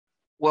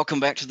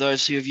Welcome back to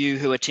those of you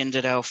who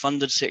attended our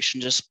funded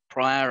section just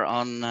prior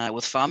on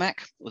with Pharmac,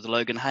 with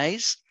Logan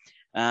Hayes.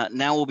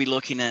 Now we'll be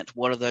looking at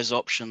what are those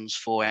options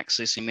for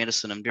accessing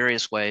medicine in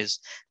various ways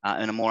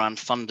in a more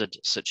unfunded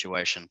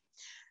situation.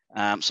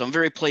 So I'm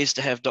very pleased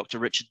to have Dr.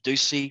 Richard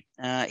Doocey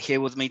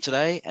here with me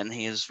today, and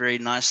he has very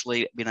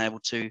nicely been able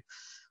to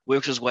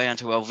work his way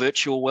into our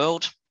virtual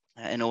world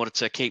in order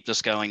to keep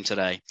this going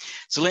today.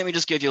 So let me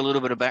just give you a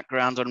little bit of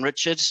background on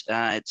Richard.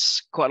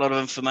 It's quite a lot of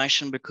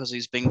information because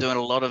he's been doing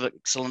a lot of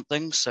excellent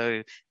things,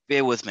 so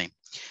bear with me.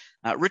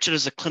 Richard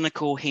is a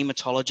clinical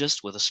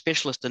hematologist with a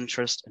specialist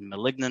interest in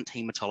malignant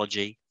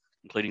hematology,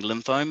 including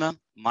lymphoma,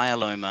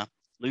 myeloma,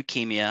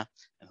 leukemia,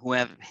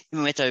 and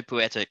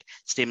hematopoietic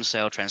stem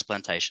cell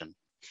transplantation.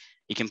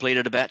 He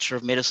completed a Bachelor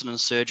of Medicine and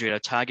Surgery at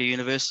Otago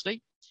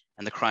University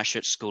and the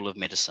Christchurch School of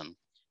Medicine,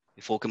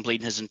 before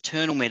completing his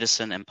internal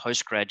medicine and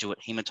postgraduate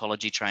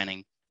hematology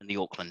training in the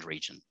Auckland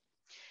region.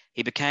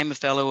 He became a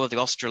fellow of the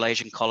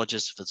Australasian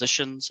Colleges of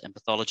Physicians and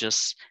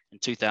Pathologists in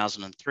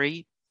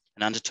 2003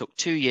 and undertook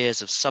 2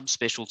 years of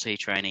subspecialty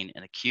training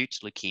in acute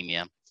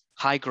leukemia,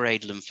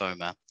 high-grade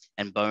lymphoma,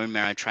 and bone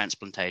marrow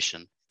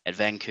transplantation at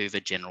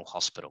Vancouver General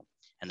Hospital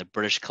and the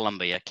British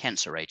Columbia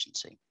Cancer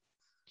Agency.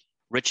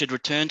 Richard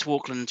returned to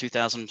Auckland in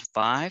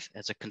 2005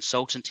 as a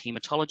consultant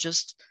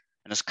hematologist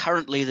and is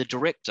currently the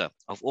director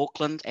of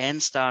Auckland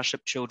and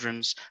Starship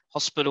Children's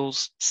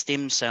Hospital's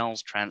Stem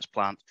Cells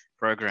Transplant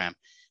Program.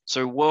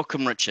 So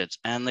welcome, Richard.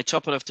 And the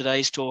topic of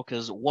today's talk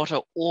is, what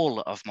are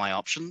all of my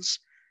options?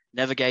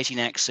 Navigating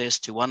access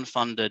to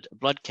unfunded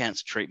blood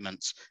cancer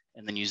treatments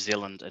in the New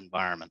Zealand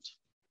environment.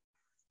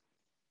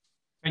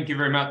 Thank you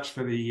very much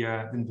for the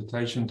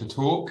invitation to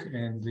talk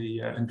and the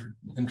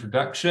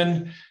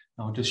introduction.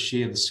 I'll just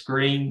share the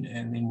screen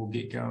and then we'll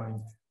get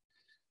going.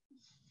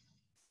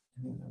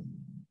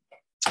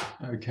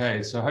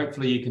 Okay, so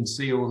hopefully you can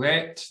see all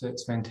that.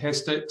 That's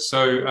fantastic.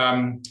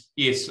 So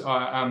yes,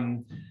 I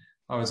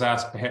was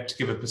asked perhaps to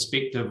give a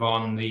perspective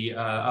on the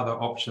other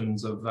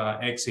options of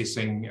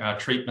accessing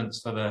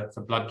treatments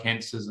for blood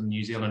cancers in the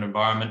New Zealand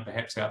environment,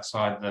 perhaps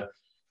outside the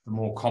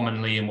more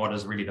commonly and what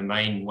is really the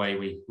main way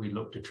we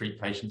look to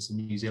treat patients in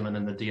New Zealand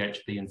in the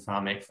DHB and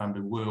Pharmac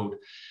funded world.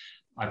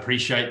 I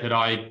appreciate that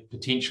I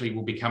potentially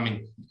will be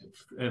coming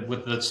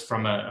with this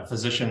from a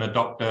physician, a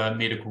doctor,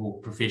 medical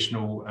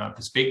professional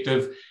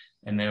perspective,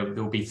 and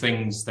there'll be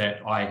things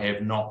that I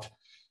have not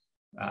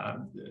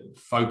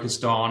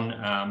focused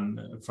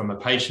on from a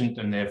patient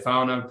and their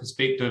whānau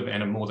perspective,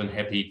 and I'm more than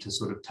happy to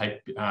sort of take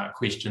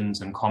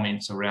questions and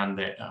comments around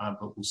that,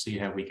 but we'll see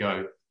how we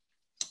go.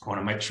 I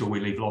want to make sure we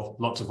leave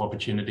lots of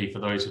opportunity for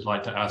those who'd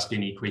like to ask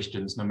any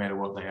questions, no matter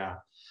what they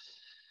are.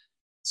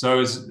 So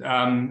as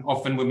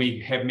often when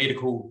we have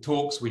medical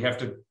talks, we have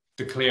to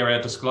declare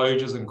our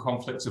disclosures and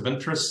conflicts of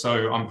interest.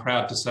 So I'm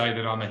proud to say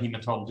that I'm a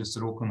haematologist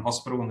at Auckland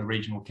Hospital in the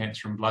Regional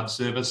Cancer and Blood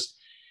Service.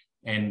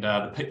 And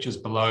the pictures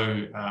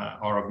below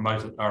are of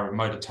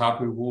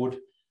Motatapu ward.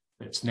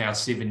 It's now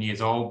 7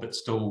 years old, but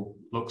still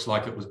looks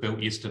like it was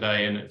built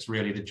yesterday. And it's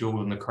really the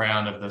jewel in the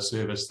crown of the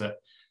service that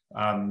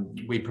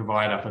we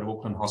provide up at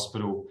Auckland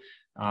Hospital.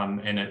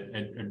 And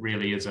it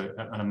really is an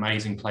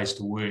amazing place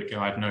to work.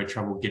 I have no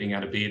trouble getting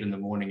out of bed in the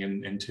morning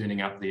and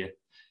turning up there.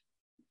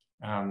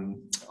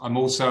 I'm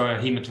also a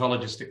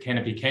haematologist at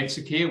Canopy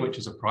Cancer Care, which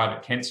is a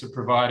private cancer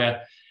provider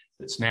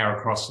that's now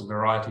across a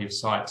variety of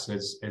sites,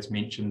 as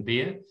mentioned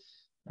there.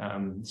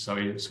 So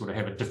you sort of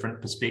have a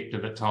different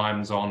perspective at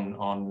times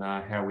on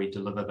how we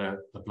deliver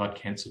the blood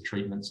cancer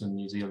treatments in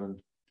New Zealand.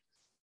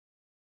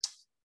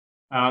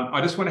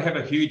 I just want to have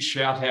a huge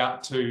shout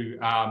out to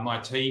my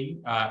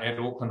team at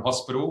Auckland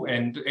Hospital,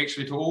 and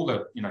actually to all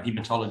the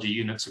haematology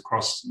units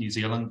across New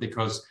Zealand,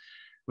 because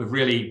we've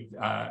really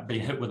been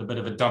hit with a bit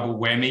of a double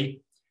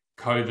whammy.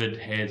 COVID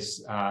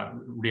has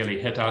really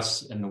hit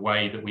us in the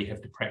way that we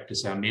have to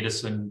practice our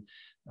medicine,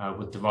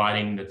 with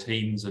dividing the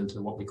teams into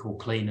what we call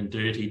clean and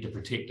dirty to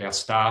protect our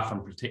staff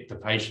and protect the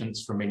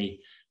patients from any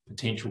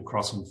potential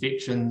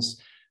cross-infections.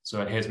 So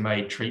it has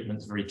made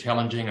treatments very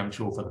challenging. I'm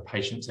sure for the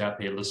patients out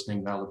there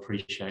listening, they'll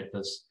appreciate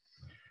this.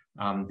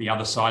 The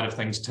other side of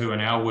things too, in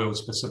our world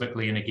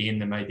specifically, and again,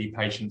 there may be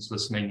patients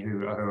listening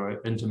who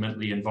are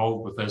intimately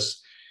involved with this,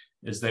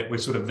 is that we're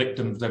sort of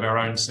victims of our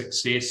own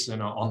success.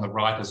 And on the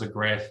right is a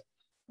graph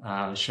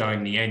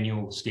showing the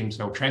annual stem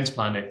cell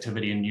transplant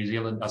activity in New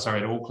Zealand, at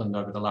Auckland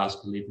over the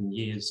last 11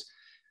 years,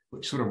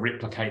 which sort of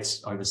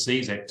replicates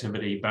overseas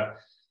activity. But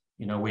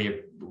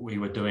we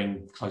were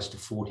doing close to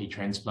 40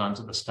 transplants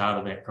at the start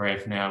of that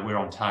graph. Now we're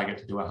on target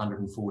to do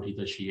 140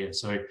 this year.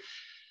 So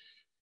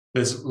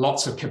there's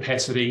lots of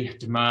capacity,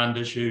 demand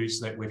issues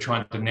that we're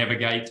trying to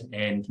navigate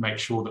and make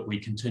sure that we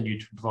continue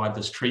to provide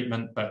this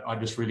treatment. But I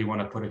just really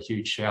want to put a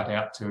huge shout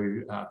out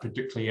to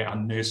particularly our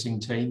nursing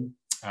team,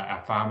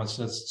 our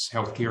pharmacists,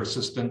 healthcare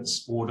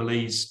assistants,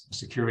 orderlies,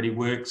 security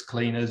works,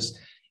 cleaners,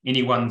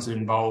 anyone's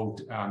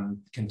involved,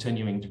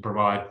 continuing to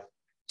provide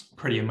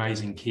pretty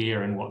amazing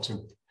care in what's a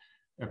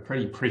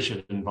pretty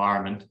pressured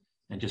environment,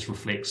 and just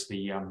reflects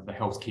the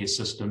healthcare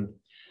system.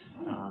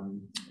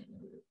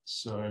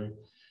 So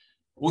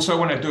Also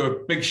want to do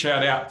a big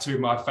shout out to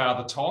my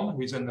father, Tom,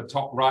 who's in the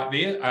top right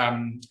there.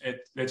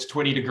 It's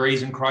 20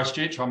 degrees in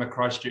Christchurch. I'm a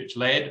Christchurch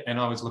lad, and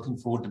I was looking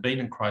forward to being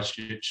in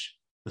Christchurch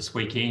this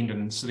weekend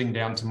and sitting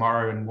down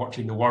tomorrow and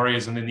watching the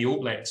Warriors and then the All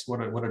Blacks.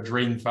 What a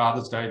dream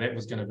Father's Day that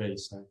was going to be.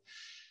 So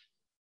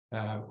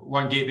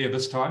won't get there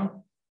this time,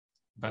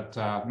 but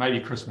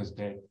maybe Christmas,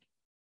 Dad.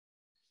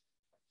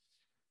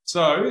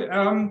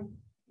 So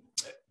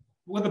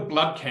with a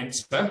blood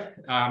cancer,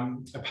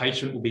 a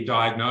patient will be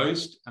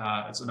diagnosed.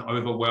 It's an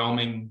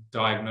overwhelming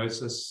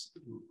diagnosis,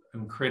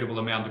 incredible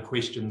amount of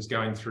questions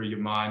going through your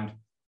mind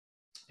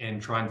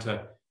and trying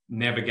to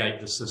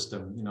navigate the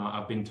system. You know,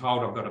 I've been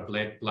told I've got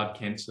a blood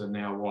cancer,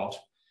 now what?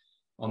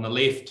 On the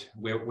left,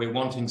 we're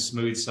wanting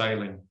smooth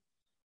sailing.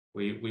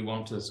 We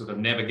want to sort of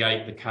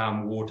navigate the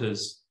calm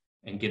waters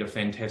and get a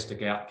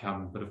fantastic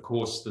outcome. But of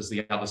course, there's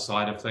the other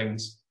side of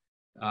things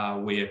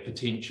where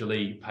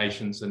potentially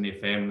patients and their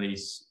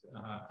families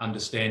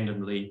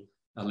understandably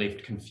are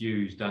left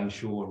confused,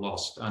 unsure,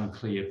 lost,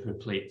 unclear,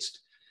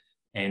 perplexed.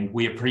 And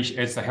we appreciate,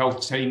 as the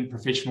health team,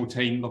 professional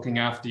team looking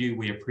after you,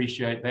 we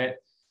appreciate that.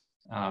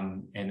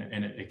 And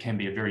it can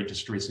be a very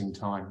distressing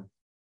time.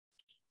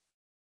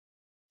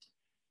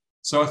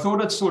 So I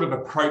thought I'd sort of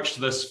approach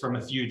this from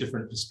a few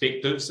different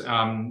perspectives.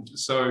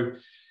 So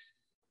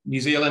New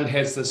Zealand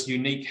has this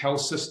unique health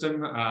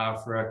system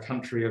for a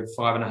country of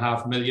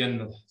 5.5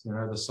 million, you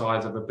know, the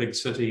size of a big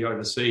city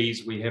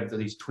overseas. We have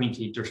these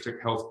 20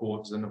 district health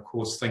boards, and of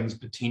course things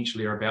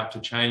potentially are about to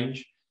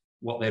change.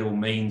 What that all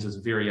means is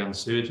very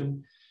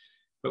uncertain.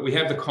 But we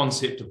have the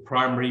concept of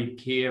primary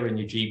care in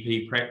your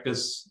GP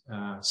practice,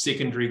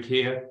 secondary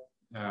care,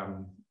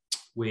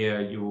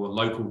 where your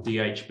local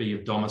DHB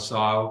of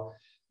domicile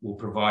will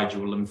provide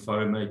your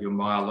lymphoma, your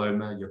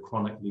myeloma, your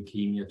chronic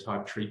leukemia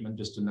type treatment,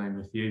 just to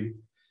name a few.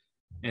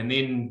 And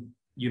then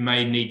you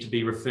may need to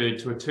be referred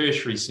to a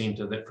tertiary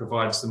centre that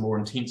provides the more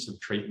intensive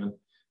treatment,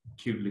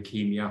 acute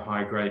leukemia,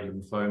 high-grade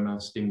lymphoma,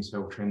 stem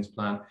cell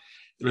transplant.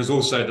 There is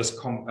also this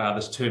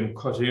term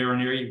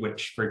quaternary,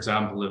 which, for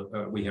example,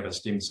 if we have a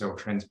stem cell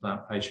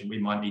transplant patient, we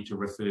might need to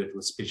refer to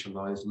a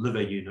specialised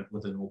liver unit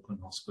within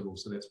Auckland Hospital.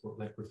 So that's what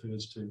that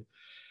refers to.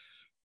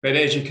 But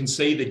as you can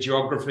see, the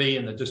geography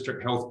and the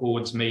district health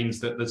boards means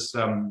that this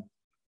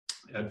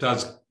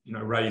does, you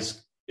know,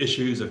 raise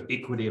issues of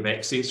equity of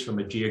access from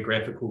a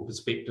geographical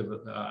perspective,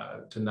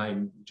 to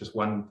name just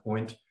one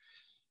point.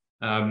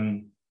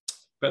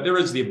 But there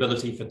is the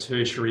ability for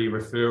tertiary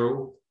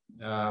referral.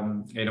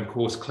 And of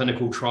course,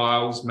 clinical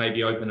trials may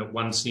be open at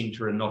one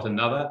centre and not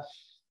another.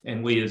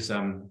 And we as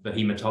the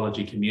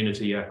haematology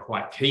community are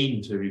quite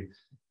keen to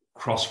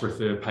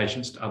cross-refer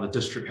patients to other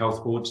district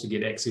health boards to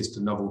get access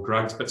to novel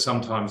drugs, but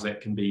sometimes that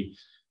can be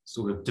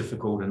sort of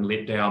difficult and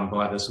let down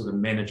by the sort of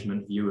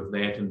management view of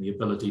that and the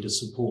ability to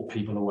support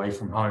people away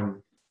from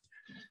home.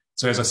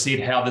 So as I said,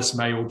 how this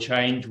may all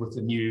change with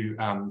the new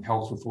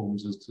health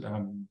reforms is,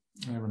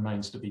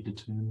 remains to be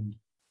determined.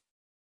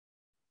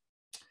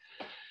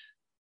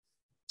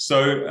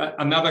 So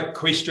another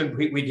question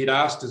we get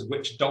asked is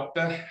which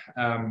doctor?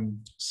 In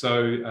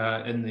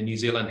the New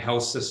Zealand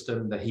health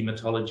system, the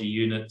haematology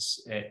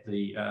units at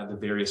the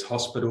various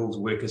hospitals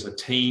work as a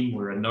team.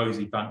 We're a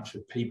nosy bunch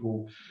of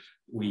people.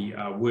 We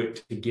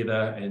work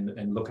together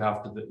and look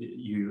after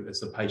you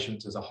as the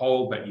patient as a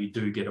whole, but you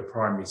do get a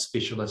primary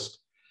specialist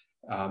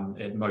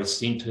at most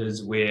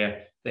centres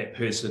where that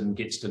person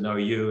gets to know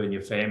you and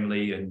your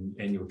family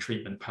and your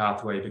treatment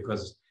pathway,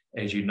 because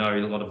as you know,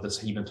 a lot of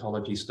this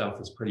haematology stuff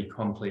is pretty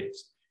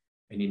complex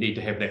and you need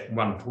to have that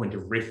one point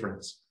of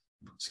reference,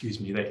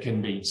 that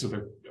can be sort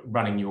of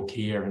running your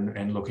care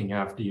and looking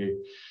after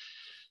you.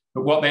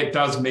 But what that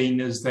does mean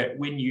is that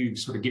when you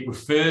sort of get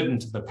referred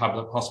into the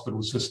public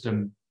hospital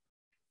system,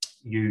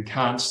 you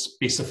can't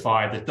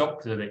specify the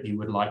doctor that you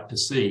would like to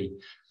see.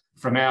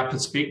 From our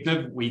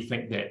perspective, we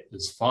think that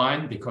is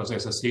fine because,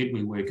 as I said,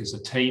 we work as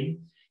a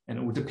team. And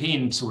it will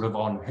depend sort of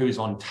on who's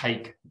on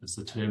take, is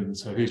the term.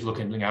 So who's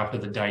looking after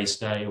the day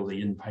stay or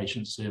the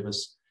inpatient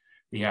service,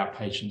 the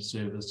outpatient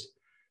service,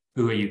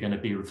 who are you going to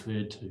be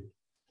referred to?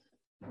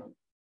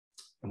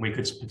 And we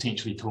could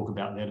potentially talk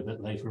about that a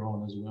bit later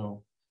on as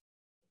well.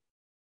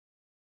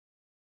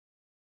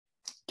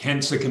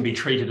 Cancer can be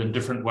treated in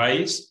different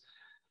ways.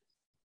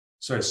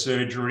 So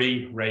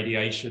surgery,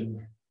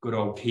 radiation, good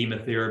old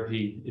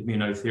chemotherapy,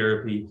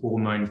 immunotherapy,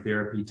 hormone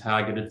therapy,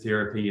 targeted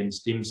therapy, and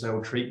stem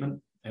cell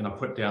treatment. And I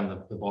put down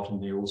the bottom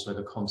there also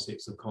the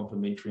concepts of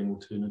complementary and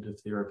alternative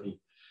therapy.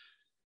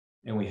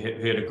 And we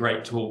heard a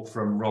great talk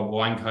from Rob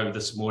Wynko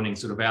this morning,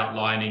 sort of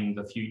outlining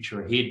the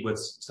future ahead with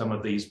some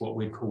of these, what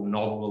we call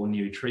novel or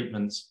new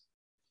treatments.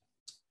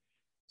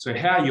 So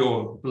how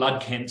your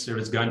blood cancer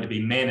is going to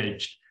be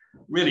managed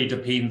really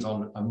depends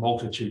on a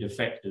multitude of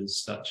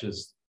factors, such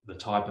as the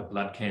type of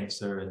blood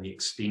cancer and the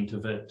extent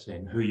of it,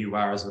 and who you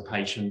are as a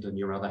patient and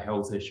your other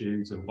health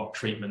issues, and what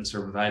treatments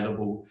are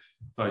available,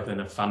 both in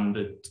a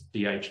funded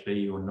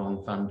DHB or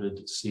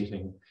non-funded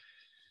setting.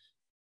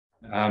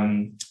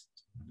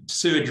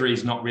 Surgery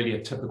is not really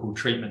a typical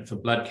treatment for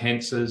blood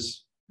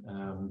cancers.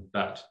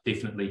 but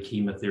definitely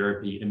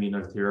chemotherapy,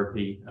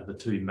 immunotherapy are the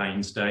two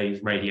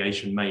mainstays.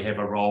 Radiation may have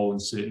a role in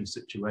certain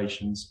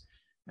situations.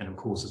 And of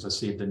course, as I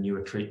said, the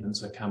newer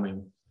treatments are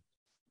coming.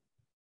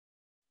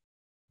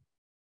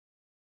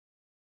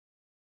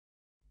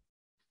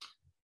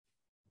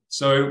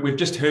 So we've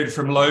just heard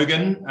from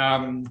Logan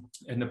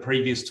in the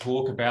previous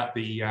talk about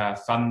the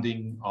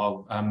funding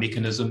of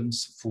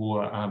mechanisms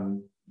for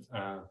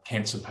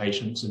cancer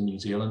patients in New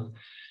Zealand.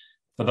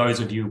 For those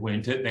of you who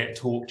weren't at that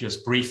talk,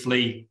 just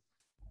briefly,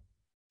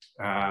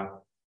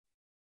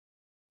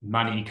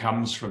 money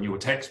comes from your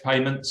tax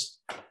payments,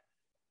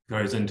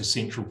 goes into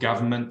central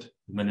government,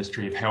 the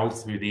Ministry of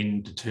Health, who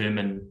then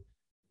determine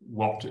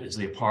what is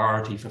their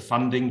priority for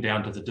funding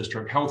down to the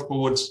district health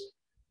boards,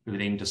 who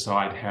then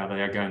decide how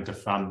they are going to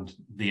fund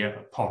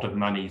their pot of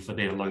money for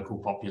their local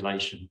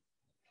population.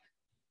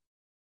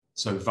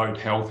 So Vote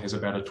Health has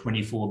about a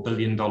 $24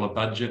 billion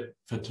budget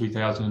for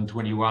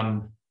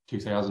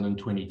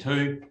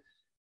 2021-2022,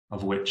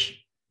 of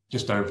which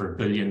just over $1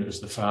 billion is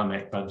the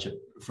Pharmac budget,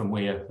 from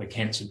where the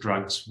cancer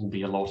drugs will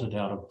be allotted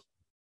out of.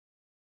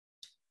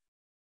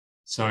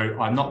 So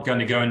I'm not going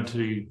to go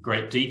into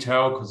great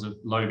detail because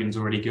Logan's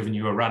already given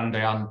you a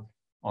rundown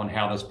on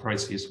how this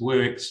process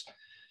works.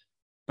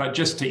 But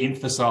just to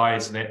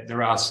emphasize that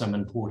there are some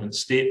important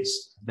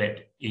steps,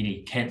 that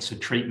any cancer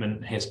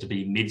treatment has to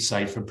be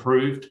MedSafe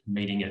approved,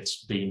 meaning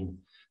it's been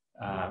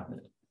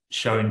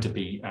shown to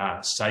be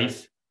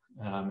safe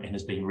and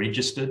has been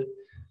registered.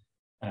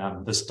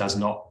 This does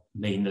not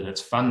mean that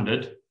it's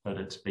funded, but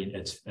it's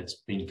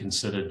been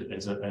considered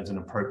as an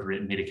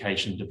appropriate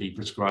medication to be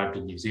prescribed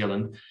in New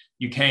Zealand.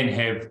 You can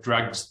have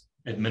drugs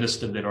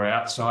administered that are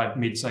outside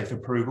MedSafe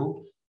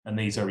approval, and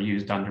these are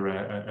used under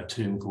a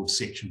term called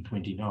Section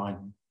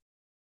 29.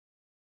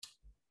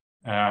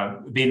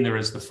 Then there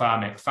is the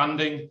Pharmac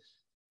funding,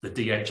 the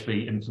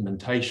DHB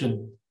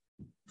implementation,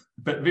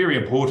 but very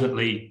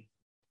importantly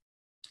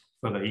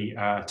for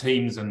the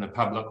teams in the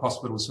public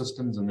hospital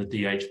systems and the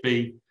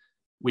DHB,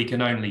 we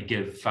can only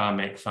give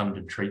Pharmac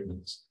funded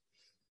treatments.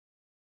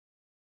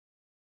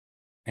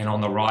 And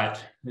on the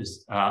right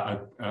is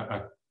a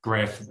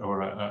graph or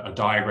a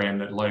diagram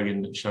that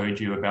Logan showed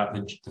you about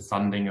the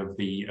funding of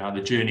the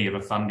journey of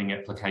a funding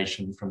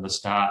application from the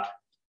start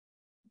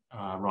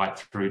right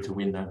through to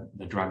when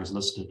the drug is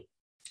listed.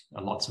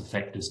 Lots of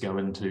factors go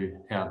into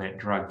how that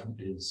drug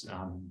is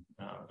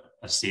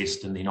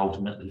assessed and then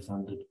ultimately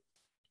funded.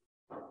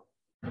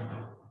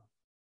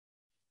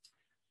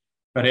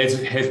 But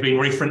as has been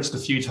referenced a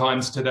few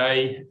times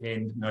today,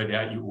 and no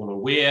doubt you're all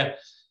aware,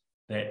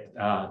 that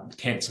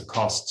cancer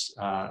costs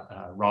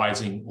are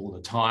rising all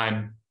the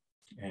time,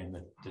 and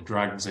the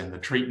drugs and the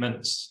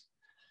treatments.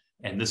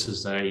 And this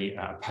is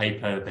a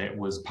paper that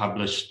was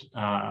published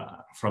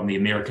from the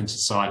American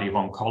Society of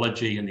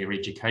Oncology in their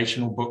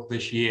educational book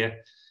this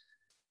year.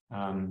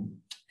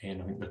 And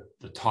I think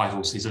the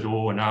title says it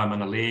all, An Arm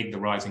and a Leg, the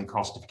rising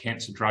cost of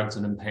cancer drugs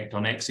and impact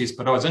on access.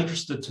 But I was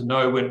interested to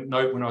note when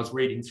I was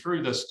reading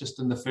through this, just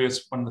in one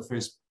of the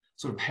first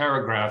sort of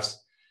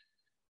paragraphs,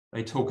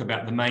 they talk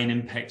about the main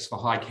impacts for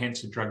high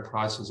cancer drug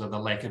prices are the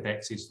lack of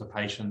access for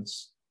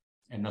patients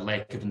and the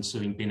lack of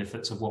ensuing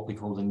benefits of what we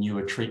call the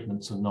newer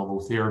treatments and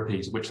novel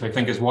therapies, which they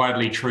think is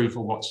widely true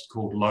for what's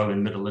called low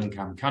and middle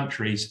income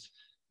countries.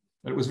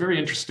 But it was very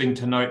interesting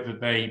to note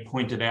that they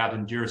pointed out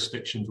in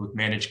jurisdictions with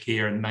managed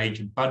care and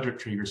major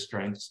budgetary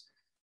restraints,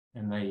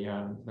 and they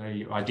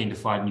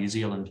identified New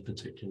Zealand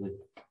particularly.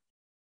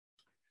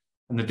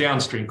 And the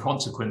downstream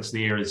consequence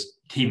there is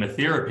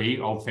chemotherapy,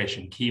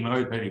 old-fashioned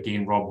chemo, that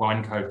again Rob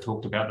Winecove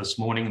talked about this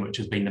morning, which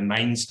has been the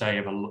mainstay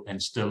of and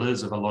still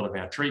is of a lot of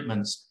our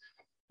treatments,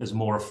 is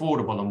more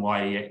affordable and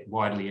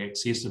widely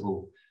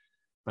accessible,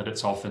 but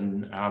it's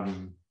often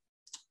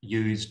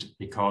used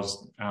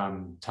because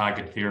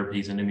target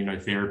therapies and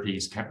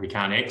immunotherapies we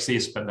can't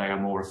access, but they are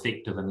more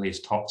effective and less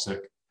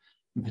toxic.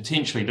 And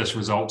potentially this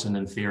results in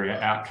inferior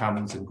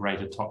outcomes and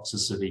greater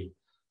toxicity.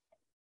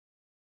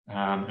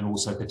 And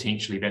also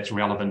potentially that's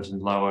relevant in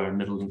lower and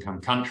middle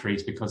income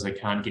countries because they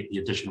can't get the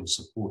additional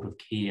supportive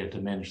care to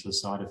manage the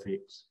side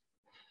effects.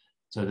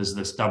 So there's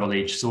this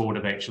double-edged sword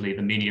of actually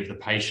many of the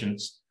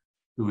patients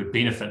who would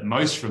benefit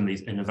most from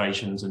these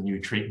innovations and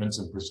new treatments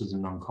in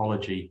precision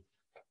oncology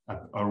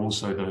are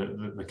also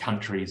the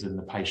countries and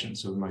the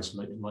patients who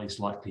are most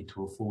likely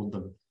to afford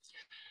them.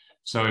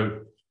 So,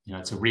 you know,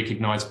 it's a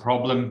recognised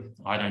problem.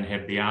 I don't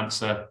have the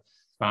answer.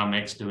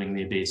 Pharmac's doing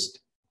their best.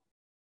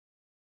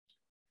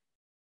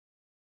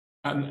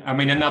 I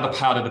mean, another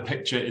part of the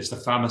picture is the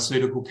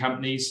pharmaceutical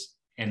companies,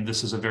 and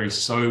this is a very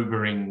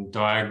sobering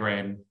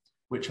diagram,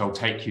 which I'll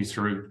take you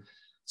through.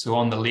 So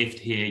on the left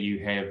here,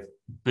 you have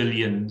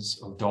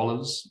billions of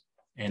dollars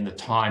and the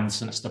time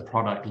since the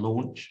product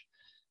launch,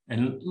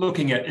 and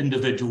looking at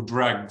individual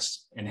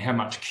drugs and how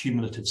much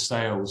cumulative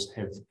sales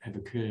have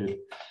occurred.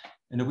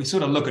 And if we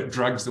sort of look at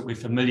drugs that we're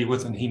familiar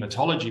with in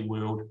hematology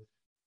world,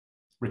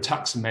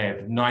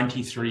 rituximab,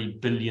 $93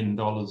 billion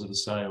of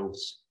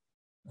sales.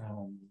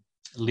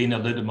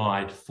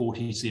 Lenalidomide,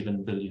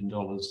 $47 billion.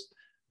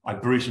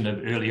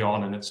 Ibrutinib early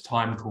on in its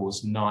time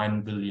course,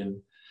 $9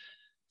 billion.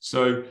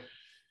 So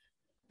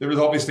there is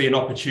obviously an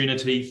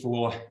opportunity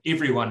for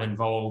everyone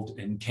involved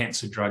in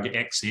cancer drug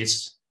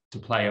access to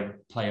play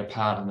a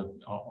part in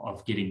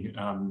of getting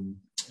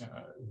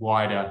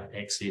wider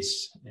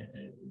access.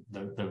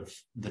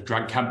 The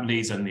drug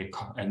companies and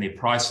their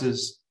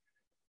prices,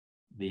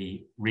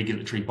 the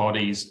regulatory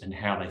bodies and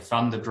how they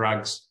fund the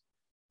drugs,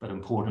 but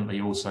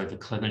importantly also the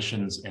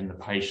clinicians and the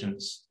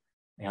patients,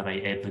 how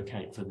they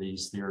advocate for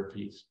these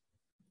therapies.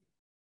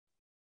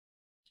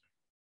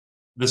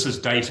 This is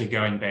data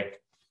going back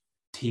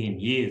 10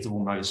 years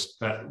almost,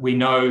 but we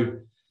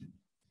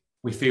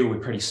feel we're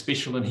pretty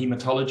special in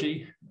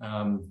haematology,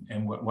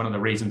 and one of the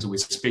reasons we're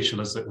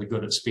special is that we're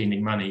good at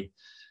spending money.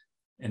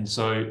 And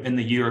so in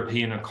the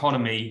European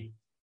economy,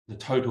 the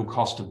total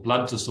cost of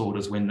blood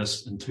disorders when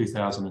this in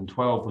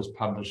 2012 was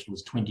published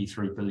was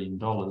 $23 billion,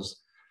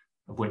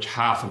 of which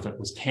half of it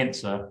was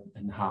cancer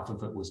and half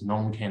of it was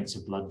non-cancer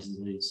blood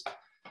disease.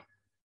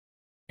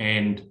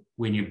 And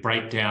when you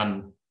break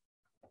down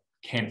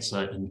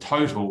cancer in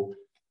total,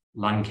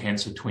 lung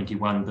cancer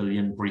 21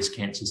 billion, breast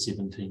cancer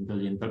 17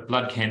 billion, but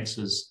blood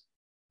cancers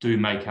do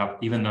make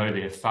up, even though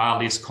they're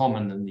far less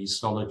common than these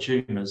solid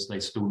tumours, they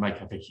still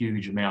make up a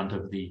huge amount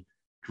of the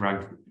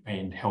drug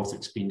and health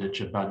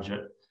expenditure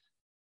budget.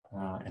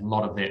 And a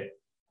lot of that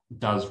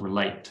does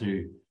relate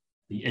to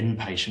the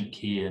inpatient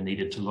care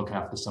needed to look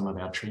after some of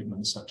our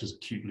treatments, such as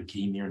acute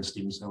leukemia and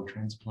stem cell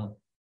transplant.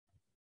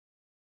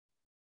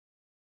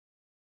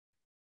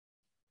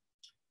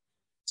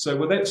 So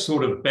with that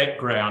sort of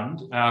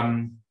background,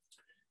 I'm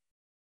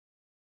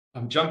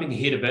jumping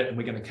ahead a bit and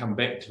we're going to come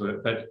back to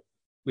it, but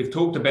we've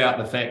talked about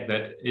the fact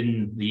that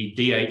in the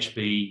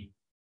DHB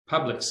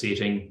public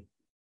setting,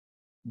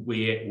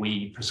 where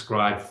we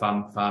prescribe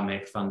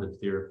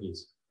pharmac-funded therapies,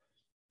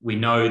 we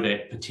know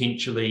that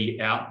potentially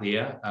out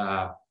there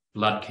are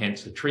blood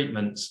cancer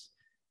treatments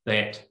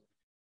that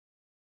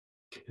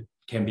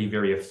can be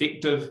very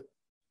effective,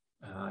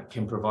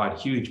 can provide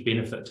huge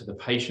benefit to the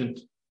patient,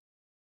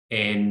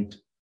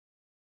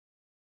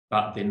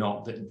 but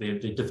they're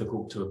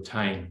difficult to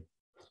obtain.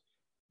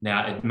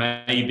 Now, it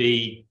may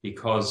be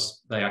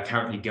because they are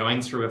currently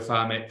going through a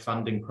pharmac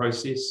funding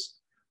process,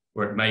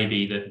 or it may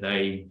be that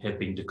they have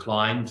been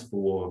declined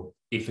for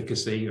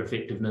efficacy or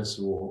effectiveness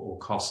or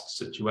cost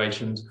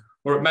situations,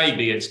 or it may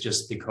be it's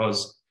just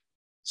because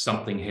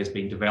something has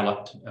been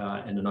developed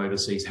in an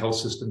overseas health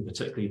system,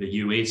 particularly the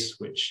US,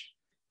 which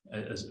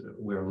is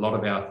where a lot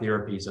of our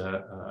therapies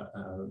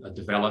are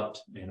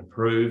developed and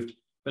approved,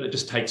 but it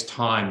just takes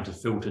time to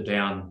filter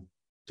down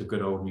to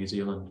good old New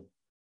Zealand.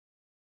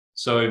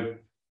 So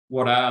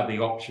what are the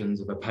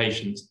options if a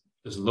patient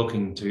is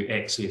looking to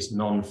access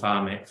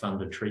non-pharmac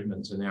funded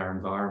treatments in our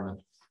environment?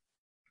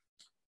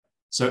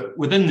 So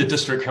within the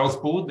District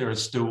Health Board, there are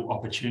still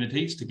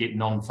opportunities to get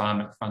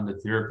non-pharmac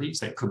funded therapies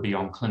that could be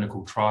on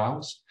clinical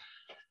trials.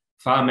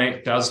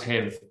 Pharmac does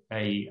have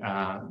a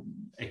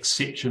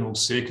exceptional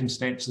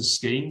circumstances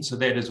scheme. So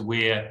that is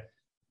where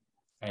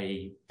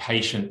a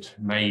patient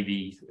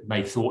may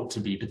thought to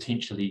be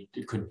potentially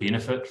could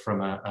benefit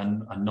from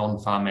a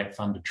non-pharmac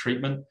funded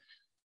treatment.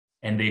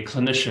 And their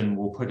clinician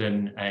will put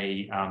in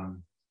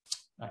an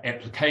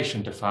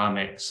application to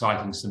pharmac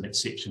citing some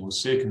exceptional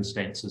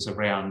circumstances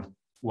around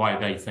why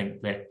they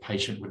think that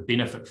patient would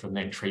benefit from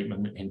that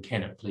treatment and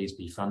can it please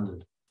be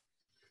funded.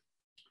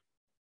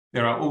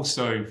 There are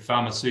also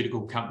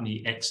pharmaceutical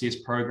company access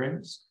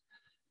programs,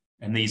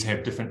 and these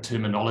have different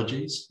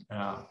terminologies.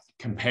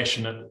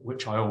 Compassionate,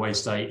 which I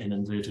always say in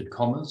inverted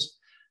commas,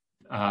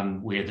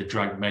 where the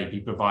drug may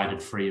be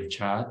provided free of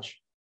charge,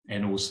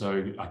 and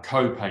also a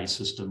co-pay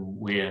system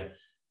where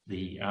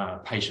the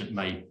patient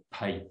may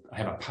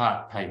have a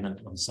part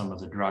payment on some of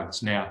the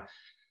drugs. Now,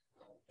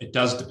 it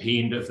does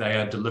depend if they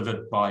are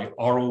delivered by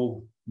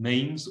oral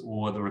means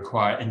or they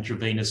require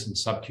intravenous and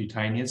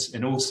subcutaneous.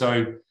 And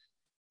also,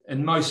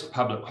 in most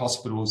public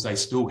hospitals, they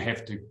still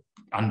have to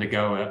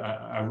undergo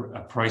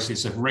a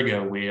process of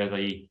rigor where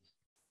the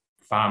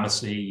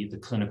pharmacy, the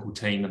clinical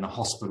team and the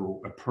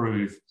hospital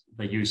approve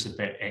the use of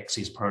that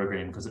access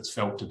program because it's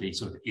felt to be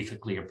sort of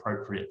ethically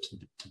appropriate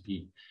to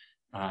be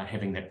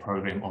having that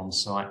program on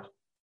site.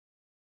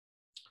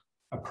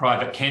 A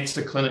private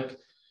cancer clinic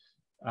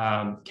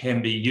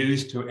can be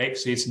used to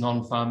access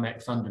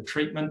non-pharmac funded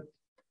treatment.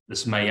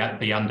 This may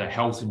be under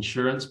health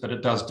insurance, but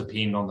it does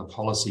depend on the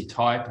policy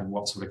type and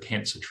what sort of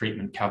cancer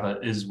treatment cover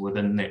is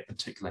within that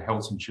particular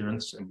health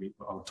insurance. And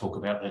I'll talk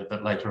about that a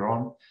bit later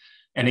on.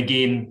 And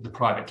again, the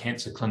private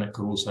cancer clinic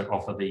could also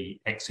offer the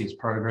access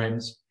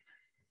programs.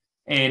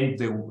 And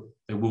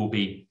there will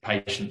be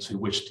patients who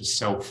wish to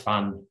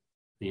self-fund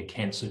their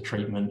cancer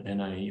treatment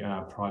in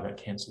a private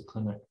cancer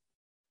clinic.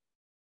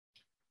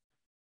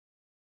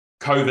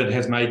 COVID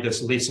has made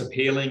this less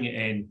appealing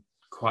and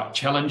quite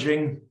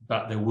challenging,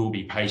 but there will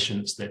be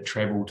patients that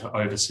travel to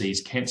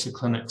overseas cancer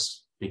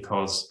clinics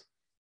because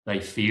they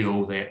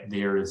feel that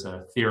there is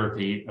a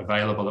therapy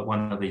available at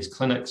one of these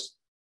clinics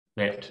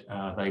that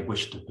they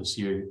wish to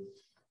pursue.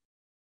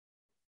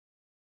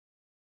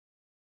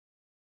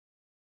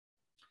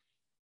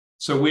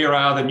 So where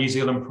are the New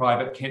Zealand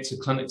private cancer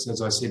clinics?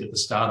 As I said at the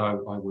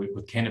start, I work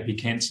with Canopy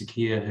Cancer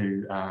Care,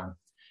 who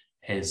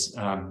has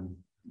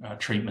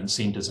treatment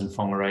centres in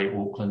Whangarei,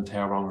 Auckland,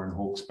 Tauranga and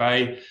Hawke's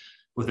Bay.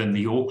 Within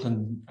the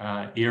Auckland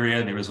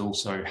area, there is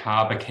also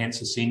Harbour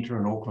Cancer Centre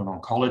and Auckland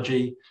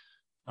Oncology,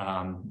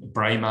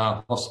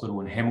 Braemar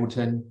Hospital in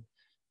Hamilton,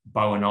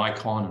 Bowen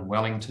Icon in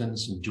Wellington,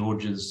 St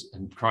George's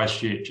in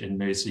Christchurch, and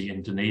Mercy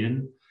in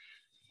Dunedin.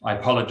 I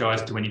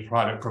apologise to any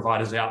private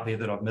providers out there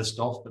that I've missed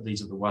off, but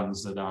these are the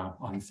ones that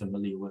I'm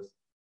familiar with.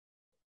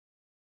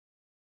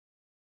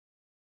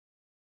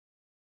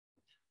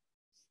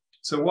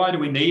 So why do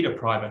we need a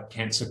private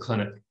cancer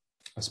clinic?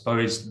 I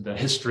suppose the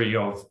history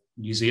of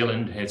New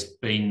Zealand has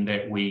been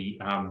that we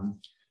are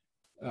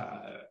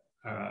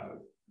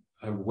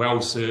well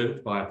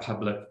served by a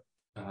public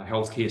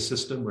healthcare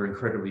system. We're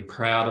incredibly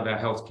proud of our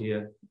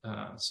healthcare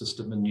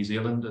system in New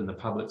Zealand in the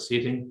public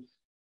setting.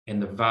 And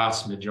the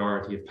vast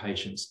majority of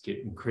patients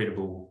get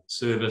incredible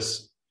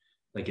service,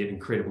 they get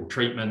incredible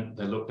treatment,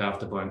 they're looked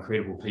after by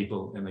incredible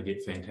people, and they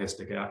get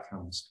fantastic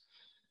outcomes.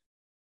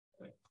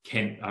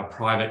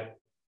 Private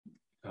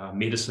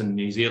medicine in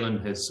New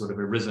Zealand has sort of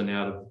arisen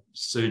out of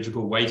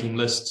surgical waiting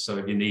lists. So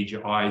if you need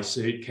your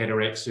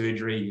cataract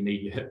surgery, you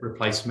need your hip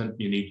replacement,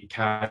 you need your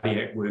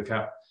cardiac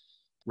workup,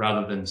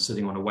 rather than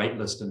sitting on a wait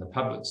list in the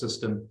public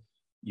system,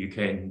 you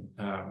can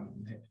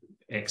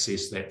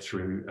access that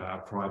through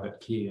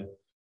private care.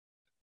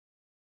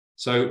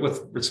 So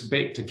with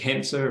respect to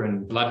cancer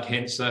and blood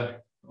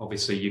cancer,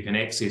 obviously you can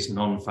access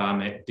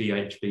non-pharmac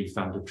DHB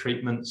funded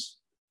treatments.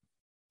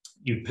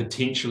 You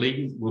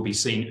potentially will be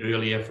seen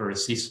earlier for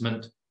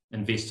assessment,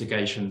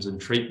 investigations and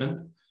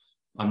treatment.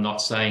 I'm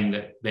not saying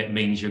that that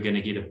means you're going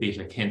to get a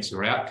better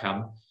cancer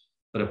outcome,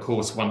 but of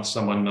course, once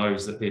someone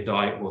knows that they're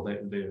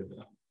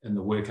in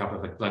the workup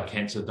of a blood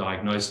cancer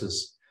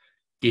diagnosis,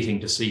 getting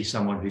to see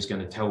someone who's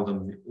going to tell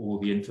them all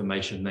the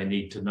information they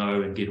need to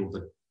know and get all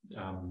the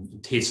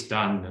tests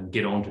done and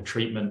get on to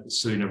treatment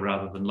sooner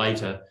rather than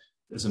later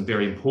is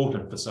very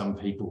important for some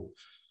people.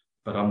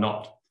 But I'm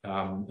not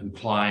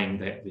implying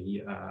that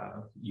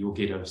you'll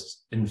get an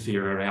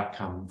inferior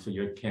outcome for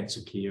your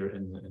cancer care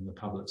in the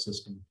public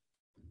system.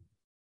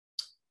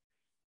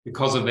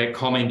 Because of that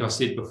comment I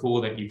said before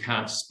that you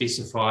can't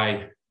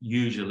specify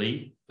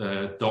usually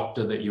the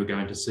doctor that you're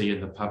going to see in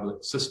the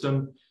public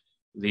system,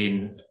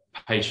 then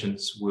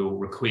patients will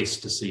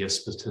request to see a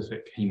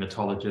specific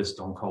haematologist,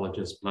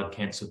 oncologist, blood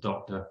cancer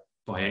doctor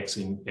by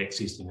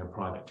accessing a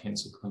private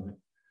cancer clinic.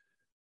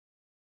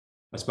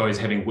 I suppose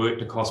having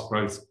worked across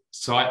both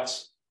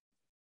sites,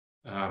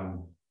 I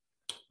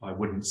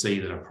wouldn't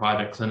see that a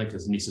private clinic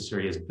is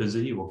necessarily as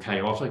busy or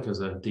chaotic as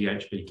a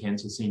DHB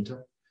cancer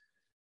centre.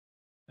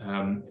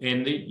 And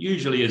it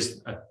usually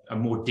is a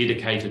more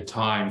dedicated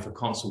time for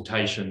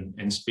consultation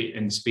and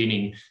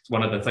spending.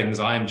 One of the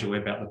things I enjoy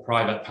about the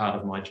private part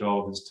of my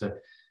job is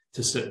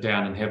to sit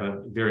down and have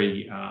a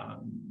very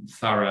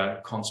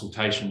thorough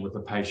consultation with the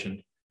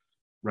patient,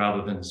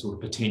 rather than sort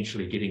of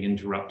potentially getting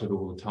interrupted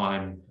all the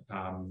time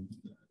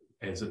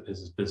as it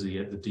is busy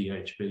at the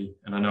DHB.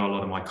 And I know a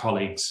lot of my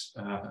colleagues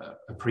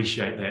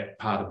appreciate that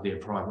part of their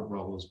private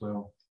role as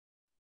well.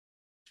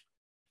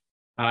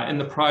 In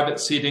the private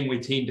setting, we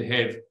tend to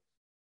have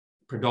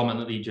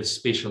predominantly just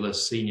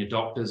specialist senior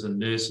doctors and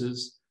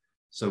nurses.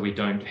 So we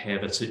don't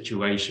have a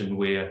situation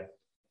where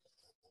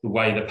the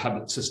way the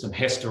public system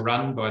has to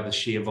run by the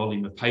sheer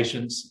volume of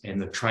patients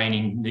and the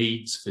training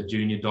needs for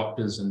junior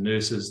doctors and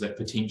nurses, that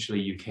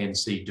potentially you can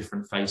see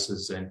different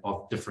faces and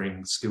of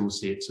differing skill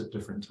sets at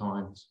different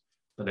times.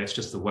 But that's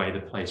just the way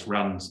the place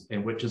runs,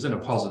 and which is in a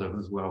positive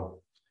as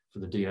well for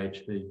the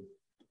DHB.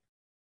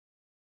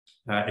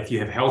 If you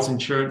have health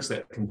insurance,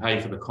 that can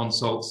pay for the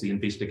consults, the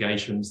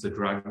investigations, the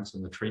drugs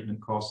and the treatment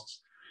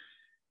costs.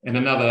 And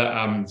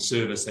another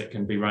service that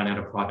can be run out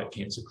of private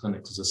cancer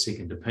clinics is a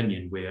second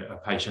opinion, where a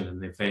patient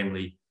and their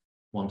family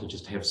want to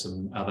just have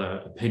some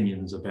other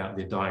opinions about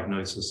their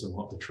diagnosis and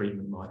what the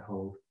treatment might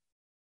hold.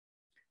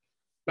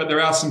 But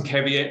there are some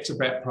caveats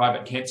about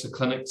private cancer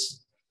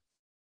clinics.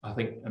 I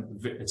think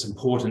it's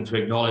important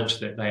to acknowledge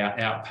that they are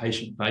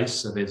outpatient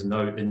based, so there's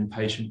no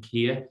inpatient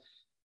care.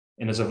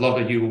 And as a lot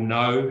of you will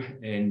know,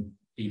 and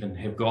even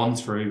have gone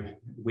through,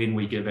 when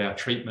we give our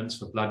treatments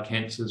for blood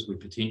cancers, we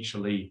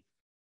potentially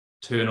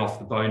turn off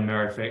the bone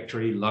marrow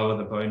factory, lower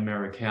the bone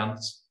marrow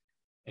counts,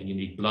 and you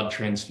need blood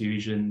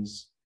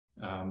transfusions.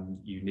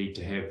 You need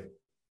to have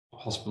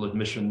hospital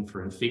admission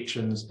for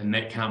infections, and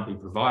that can't be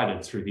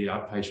provided through the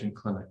outpatient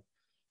clinic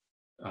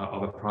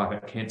of a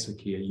private cancer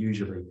care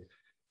usually.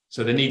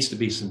 So there needs to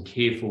be some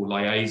careful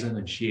liaison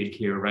and shared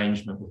care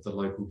arrangement with the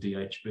local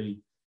DHB.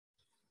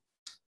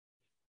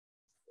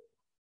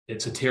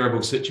 It's a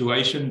terrible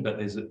situation, but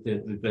there's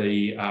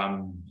the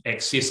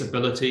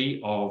accessibility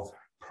of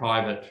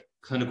private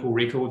clinical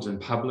records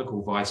and public,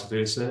 or vice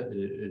versa,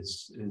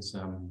 is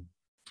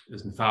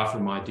far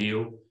from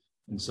ideal.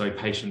 And so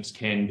patients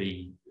can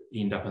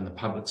end up in the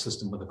public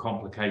system with a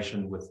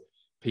complication, with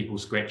people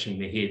scratching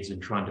their heads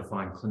and trying to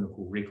find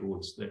clinical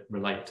records that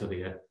relate to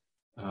their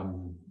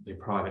their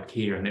private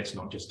care, and that's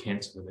not just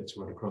cancer, but that's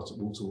right across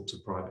all sorts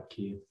of private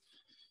care.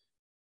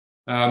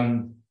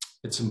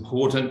 It's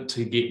important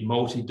to get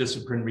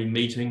multidisciplinary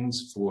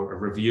meetings for a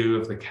review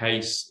of the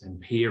case and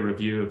peer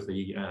review of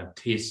the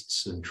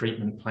tests and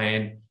treatment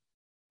plan,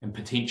 and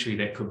potentially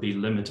that could be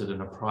limited in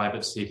a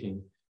private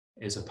setting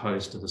as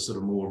opposed to the sort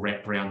of more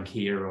wraparound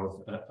care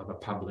of a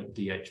public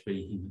DHB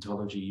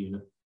haematology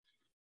unit.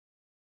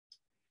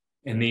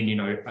 And then,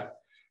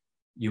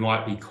 you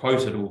might be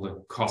quoted all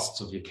the costs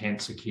of your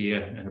cancer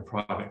care in a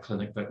private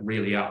clinic, but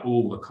really are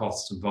all the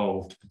costs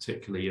involved,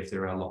 particularly if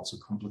there are lots of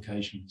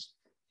complications.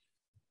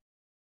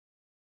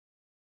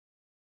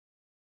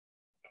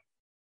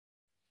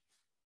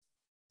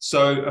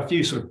 So a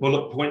few sort of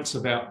bullet points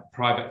about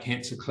private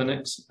cancer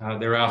clinics.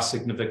 There are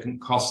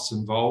significant costs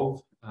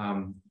involved.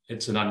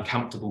 It's an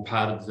uncomfortable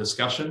part of the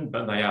discussion,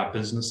 but they are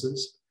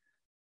businesses.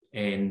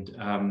 And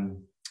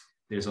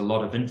there's a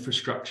lot of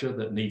infrastructure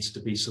that needs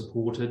to be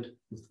supported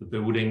with the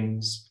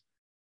buildings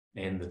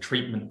and the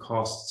treatment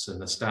costs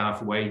and the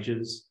staff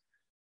wages.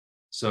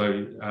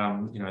 So,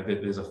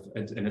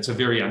 and it's a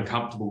very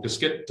uncomfortable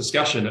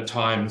discussion at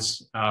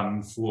times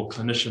for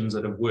clinicians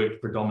that have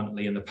worked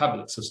predominantly in the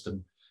public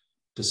system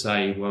to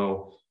say,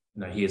 well,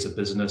 here's a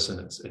business and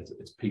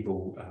it's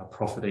people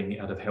profiting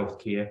out of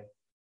healthcare.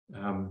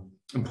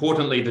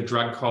 Importantly, the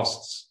drug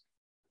costs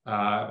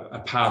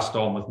are passed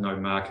on with no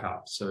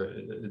markup. So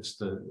it's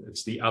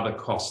the other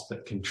costs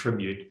that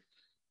contribute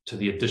to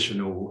the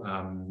additional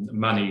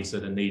monies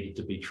that are needed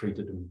to be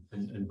treated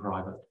in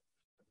private.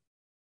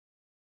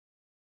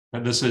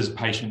 But this is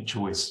patient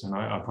choice, and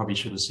I probably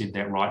should have said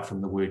that right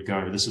from the word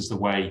go. This is the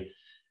way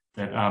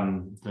that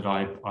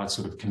I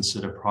sort of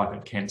consider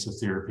private cancer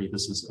therapy.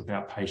 This is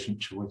about patient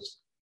choice.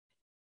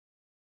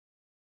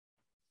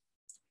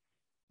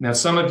 Now,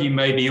 some of you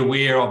may be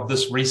aware of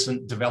this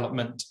recent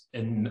development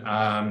in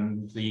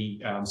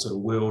the sort of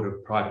world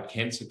of private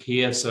cancer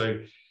care. So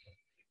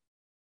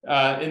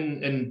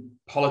in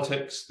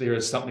politics, there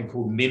is something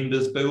called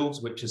members'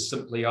 bills, which is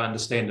simply, I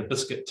understand, a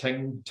biscuit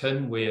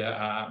tin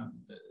where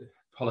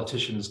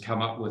politicians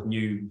come up with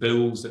new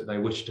bills that they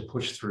wish to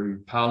push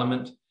through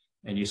Parliament,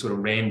 and you sort of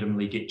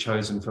randomly get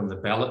chosen from the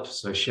ballot.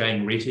 So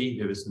Shane Retty,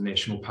 who is the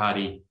National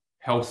Party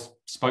health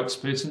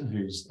spokesperson,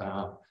 who's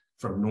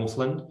from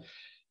Northland,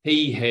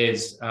 he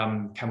has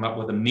come up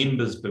with a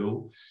members'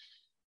 bill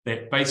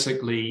that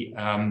basically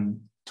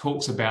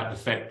talks about the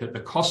fact that the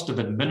cost of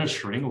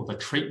administering or the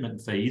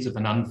treatment fees of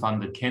an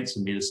unfunded cancer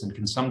medicine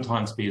can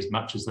sometimes be as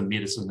much as the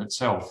medicine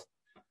itself.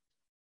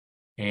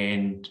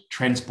 And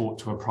transport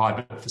to a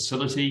private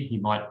facility, he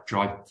might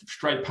drive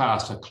straight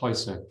past a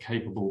closer,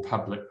 capable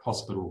public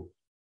hospital.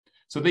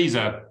 So these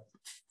are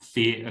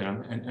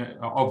fair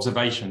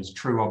observations,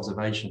 true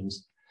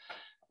observations.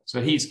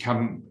 So he's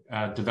come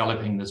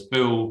developing this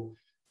bill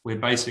where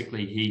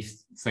basically he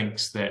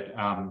thinks that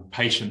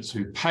patients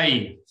who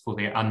pay for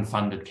their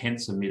unfunded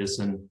cancer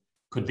medicine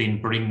could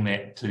then bring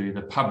that to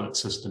the public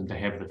system to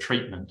have the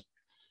treatment.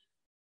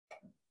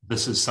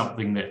 This is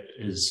something that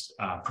is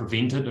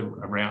prevented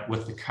around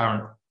with the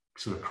current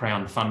sort of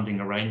Crown funding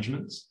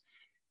arrangements.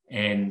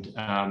 And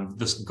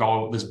this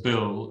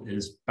bill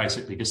is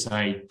basically to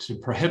say to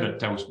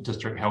prohibit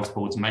district health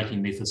boards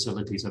making their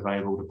facilities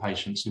available to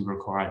patients who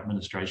require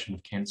administration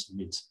of cancer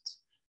medicines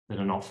that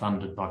are not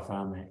funded by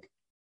Pharmac.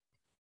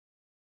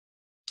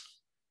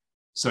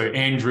 So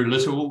Andrew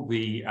Little,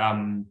 the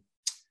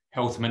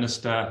health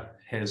minister,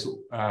 has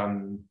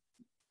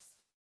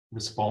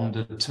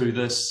responded to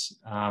this.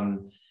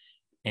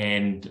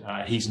 And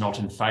he's not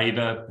in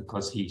favour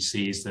because he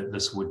says that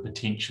this would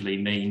potentially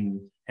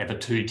mean have a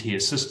two-tier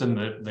system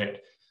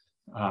that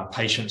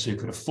patients who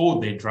could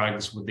afford their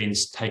drugs would then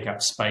take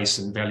up space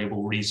and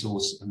valuable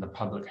resource in the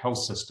public health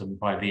system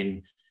by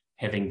then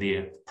having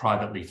their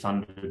privately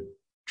funded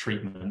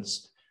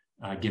treatments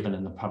given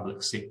in the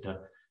public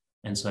sector.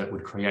 And so it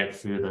would create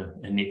further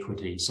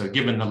inequity. So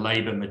given the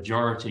Labour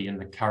majority in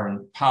the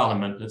current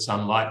Parliament, it's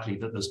unlikely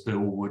that this bill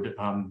would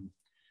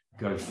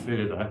go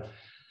further.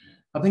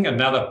 I think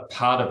another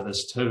part of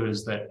this too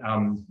is that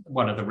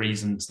one of the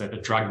reasons that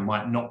a drug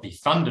might not be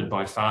funded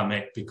by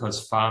Pharmac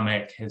because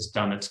Pharmac has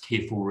done its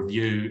careful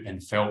review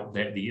and felt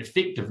that the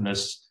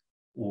effectiveness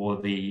or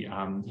the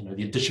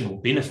additional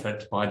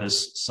benefit by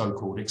this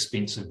so-called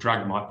expensive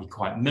drug might be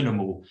quite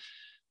minimal.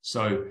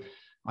 So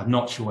I'm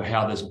not sure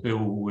how this bill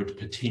would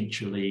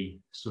potentially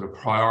sort of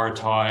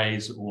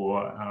prioritise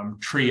or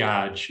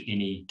triage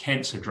any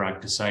cancer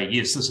drug to say,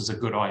 yes, this is a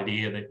good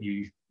idea that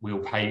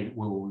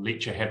we'll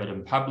let you have it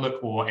in public,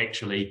 or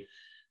actually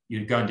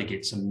you're going to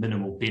get some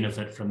minimal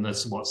benefit from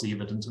this. What's the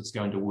evidence it's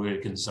going to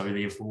work? And so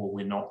therefore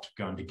we're not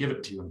going to give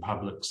it to you in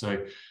public.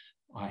 So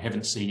I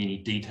haven't seen any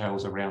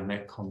details around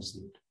that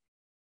concept.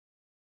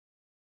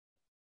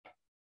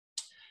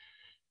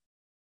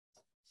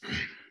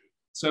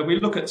 So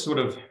we look at sort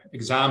of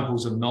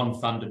examples of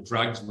non-funded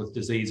drugs with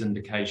disease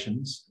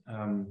indications.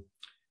 And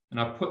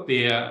I put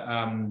there,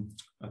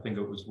 I think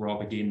it was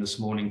Rob again this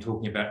morning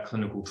talking about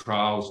clinical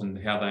trials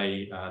and how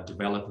they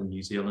develop in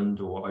New Zealand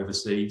or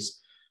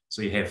overseas.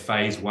 So you have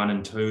phase 1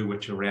 and 2,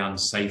 which are around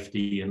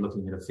safety and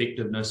looking at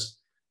effectiveness.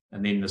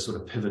 And then the sort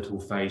of pivotal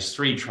phase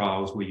 3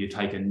 trials where you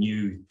take a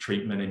new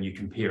treatment and you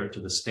compare it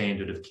to the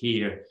standard of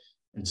care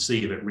and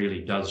see if it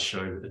really does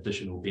show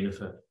additional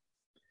benefit.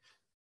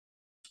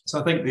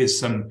 So I think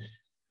there's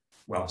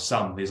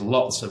there's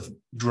lots of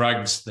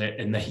drugs that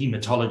in the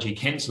hematology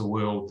cancer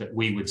world that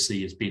we would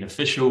see as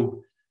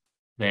beneficial,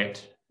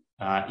 that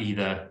are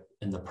either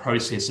in the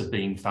process of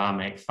being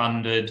Pharmac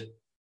funded,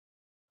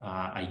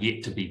 are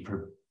yet to be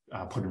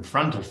put in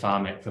front of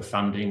Pharmac for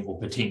funding, or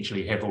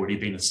potentially have already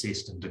been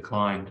assessed and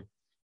declined.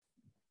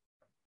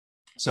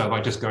 So if I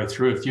just go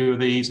through a few of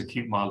these: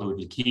 acute myeloid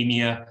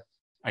leukemia,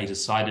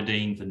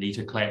 azacitidine,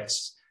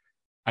 venetoclax.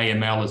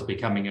 AML is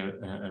becoming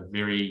a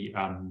very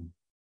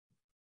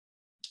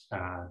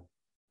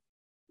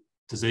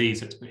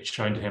disease that's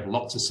shown to have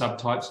lots of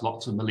subtypes,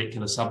 lots of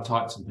molecular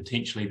subtypes, and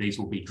potentially these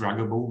will be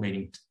druggable,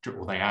 meaning,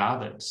 or they are,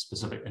 that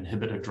specific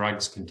inhibitor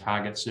drugs can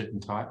target certain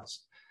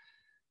types.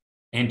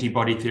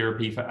 Antibody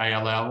therapy for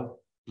ALL,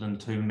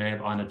 blinatumomab,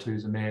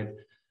 inotuzumab.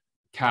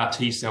 CAR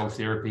T-cell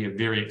therapy, a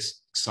very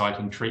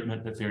exciting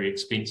treatment, but very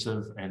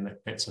expensive, and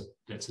that's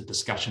a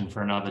discussion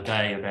for another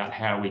day about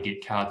how we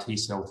get CAR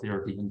T-cell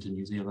therapy into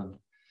New Zealand.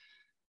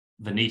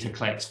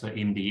 Venetoclax for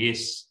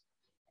MDS.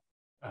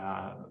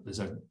 There's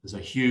a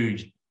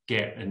huge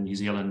gap in New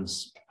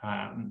Zealand's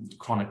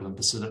chronic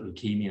lymphocytic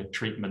leukemia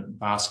treatment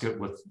basket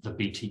with the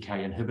BTK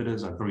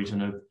inhibitors,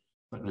 ibrutinib,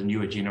 but the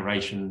newer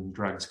generation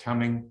drugs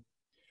coming.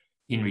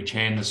 Henry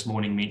Chan this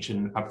morning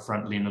mentioned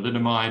upfront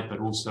lenalidomide, but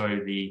also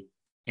the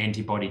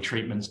antibody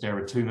treatments,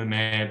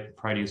 daratumumab,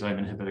 proteasome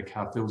inhibitor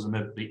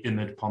carfilzomib, the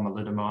IMiD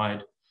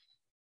pomalidomide,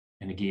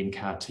 and again,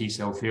 CAR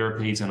T-cell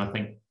therapies. And I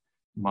think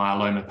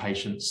myeloma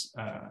patients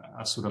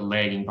are sort of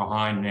lagging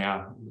behind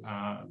now,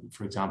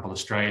 for example,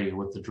 Australia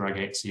with the drug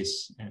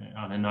access. And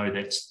I know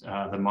that's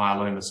the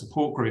myeloma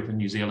support group in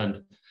New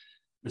Zealand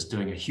is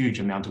doing a huge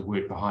amount of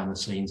work behind the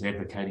scenes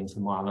advocating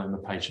for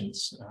myeloma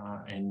patients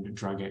and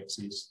drug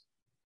access.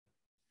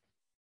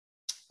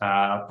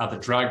 Other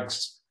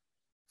drugs,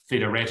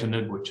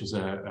 federatinib, which is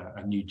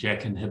a new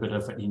JAK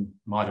inhibitor for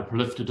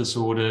myeloproliferative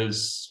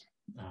disorders,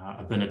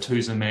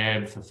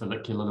 obinutuzumab for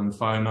follicular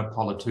lymphoma,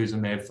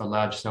 polatuzumab for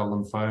large cell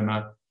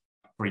lymphoma,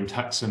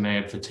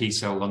 brentuximab for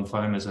T-cell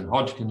lymphomas and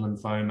Hodgkin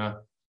lymphoma,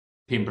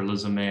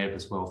 pembrolizumab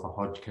as well for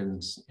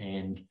Hodgkin's,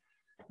 and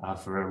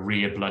for a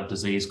rare blood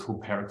disease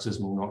called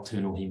paroxysmal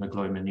nocturnal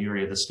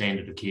hemoglobinuria, the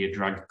standard of care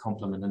drug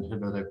complement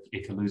inhibitor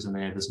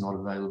eculizumab is not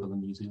available in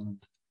New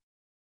Zealand.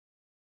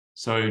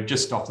 So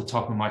just off the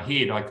top of my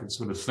head, I could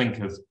sort of think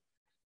of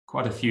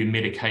quite a few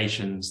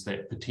medications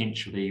that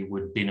potentially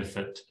would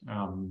benefit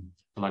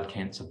blood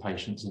cancer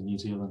patients in New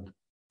Zealand.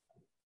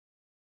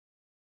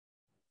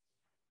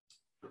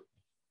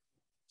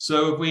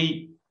 So if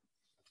we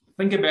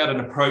think about an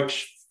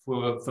approach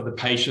for the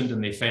patient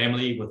and their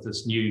family with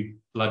this new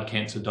blood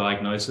cancer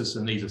diagnosis,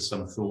 and these are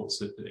some thoughts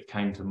that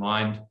came to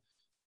mind.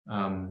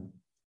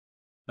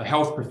 The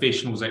health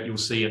professionals that you'll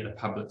see at the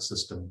public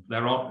system,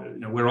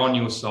 we're on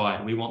your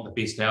side. We want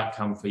the best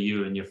outcome for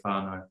you and your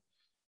whānau.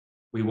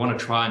 We want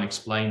to try and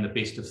explain the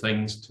best of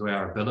things to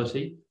our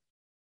ability.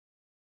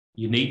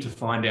 You need to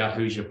find out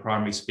who's your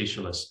primary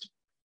specialist.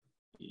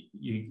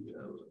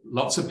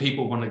 Lots of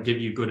people want to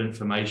give you good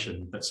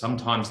information, but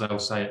sometimes they'll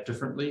say it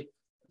differently.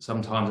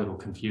 Sometimes it'll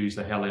confuse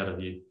the hell out of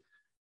you.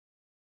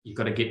 You've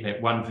got to get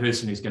that one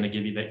person who's going to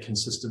give you that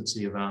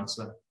consistency of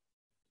answer.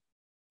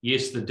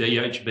 Yes, the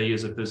DHB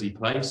is a busy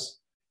place.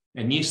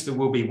 And yes, there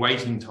will be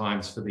waiting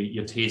times for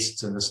your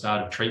tests and the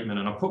start of treatment.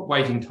 And I put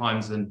waiting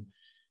times in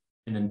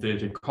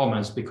inverted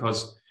commas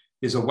because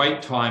there's a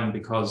wait time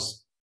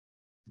because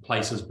the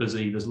place is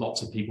busy. There's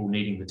lots of people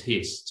needing the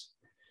test.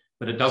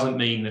 But it doesn't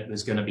mean that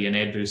there's going to be an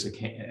adverse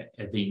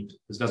event.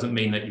 This doesn't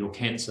mean that your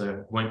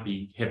cancer won't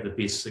have the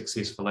best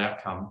successful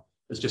outcome.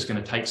 It's just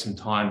going to take some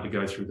time to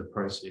go through the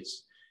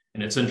process.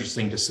 And it's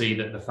interesting to see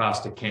that the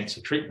faster cancer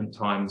treatment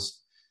times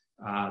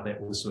that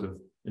was sort of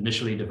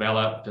initially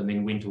developed and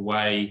then went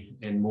away,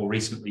 and more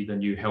recently the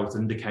new health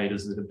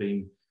indicators that have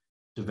been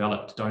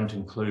developed don't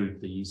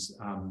include these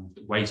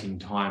waiting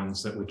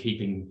times that we're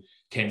keeping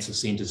cancer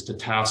centres to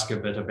task a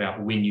bit about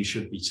when you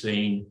should be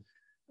seen,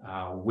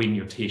 when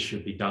your test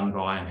should be done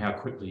by, and how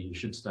quickly you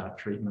should start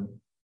treatment.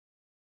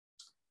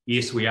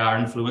 Yes, we are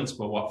influenced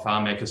by what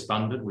Pharmac has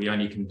funded. We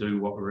only can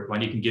do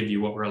only can give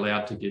you what we're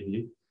allowed to give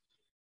you.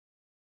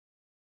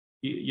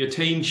 Your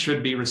team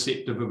should be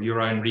receptive of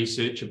your own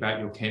research about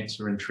your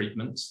cancer and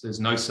treatments. There's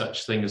no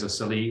such thing as a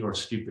silly or a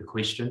stupid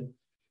question.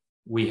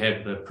 We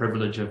have the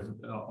privilege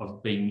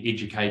of being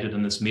educated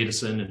in this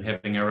medicine and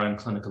having our own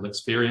clinical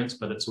experience,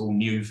 but it's all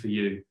new for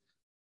you.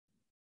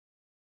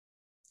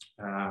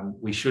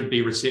 We should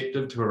be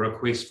receptive to a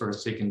request for a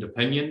second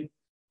opinion.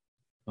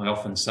 I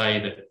often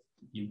say that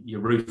your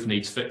roof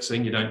needs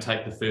fixing. You don't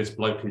take the first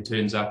bloke who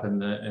turns up in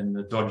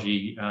the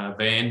dodgy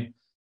van.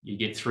 You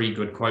get 3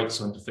 good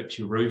quotes on to fix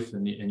your roof,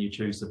 and you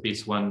choose the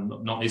best one,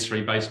 not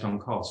necessarily based on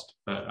cost.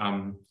 But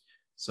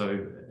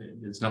so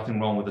there's nothing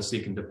wrong with a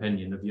second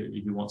opinion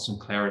if you want some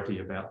clarity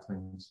about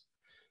things.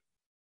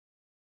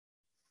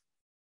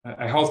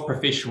 a health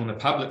professional in the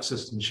public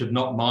system should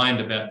not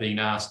mind about being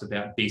asked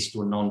about best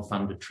or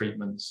non-funded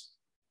treatments.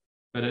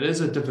 But it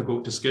is a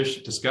difficult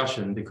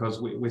discussion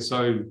because we're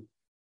so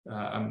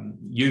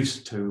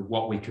used to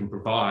what we can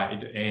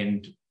provide,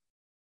 and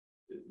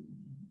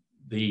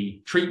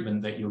the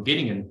treatment that you're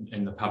getting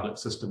in the public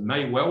system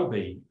may well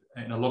be,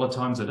 and a lot of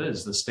times it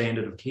is, the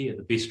standard of care,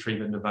 the best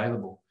treatment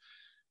available.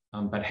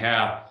 But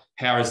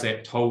how is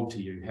that told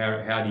to you?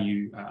 How do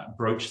you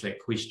broach that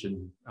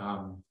question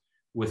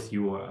with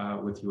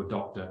your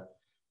doctor?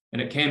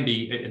 And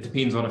it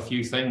depends on a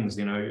few things.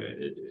 You know,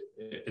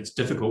 it's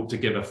difficult to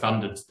give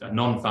a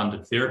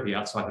non-funded therapy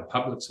outside the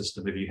public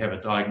system if you have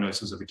a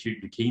diagnosis of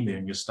acute leukemia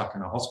and you're stuck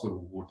in a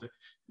hospital ward.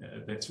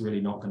 That's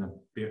really not going to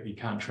be, you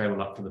can't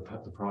travel up to the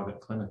private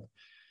clinic.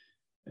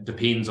 It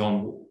depends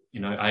on, you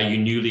know, are you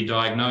newly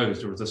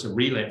diagnosed, or is this a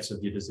relapse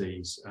of your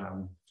disease?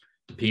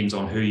 Depends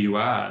on who you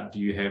are. Do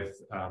you have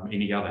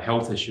any other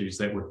health issues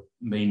that would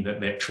mean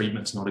that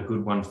treatment's not a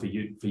good one for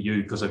you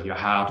because of your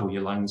heart or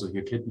your lungs or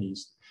your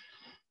kidneys?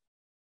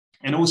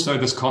 And also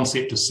this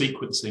concept of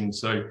sequencing.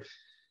 So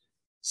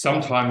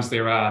sometimes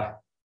there are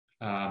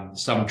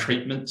some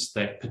treatments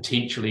that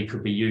potentially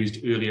could be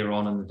used earlier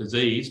on in the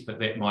disease, but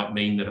that might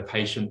mean that a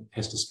patient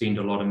has to spend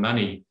a lot of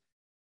money,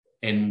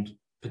 and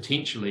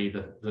potentially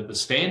the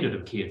standard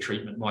of care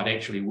treatment might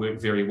actually work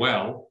very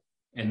well,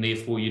 and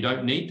therefore you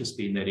don't need to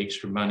spend that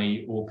extra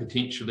money, or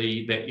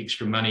potentially that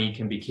extra money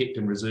can be kept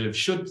in reserve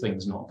should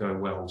things not go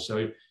well.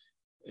 So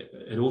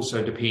it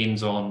also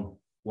depends on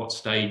what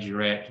stage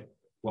you're at,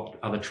 what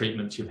other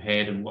treatments you've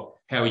had, and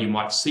how you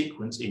might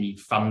sequence any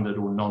funded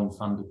or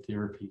non-funded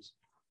therapies.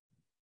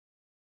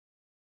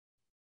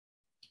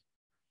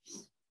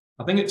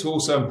 I think it's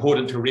also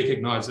important to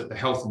recognise that the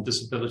Health and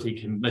Disability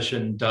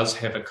Commission does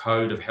have a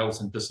code of health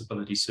and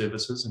disability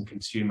services and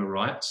consumer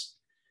rights.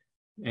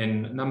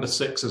 And number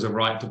 6 is a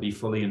right to be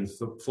fully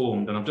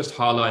informed. And I've just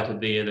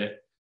highlighted there that,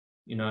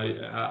 you know,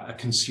 a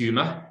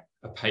consumer,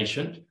 a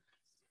patient,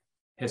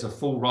 has a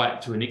full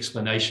right to an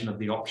explanation of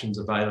the options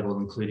available,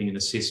 including an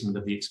assessment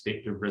of the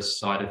expected risks,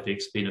 side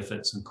effects,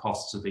 benefits, and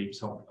costs of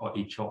each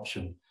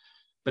option.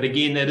 But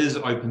again, that is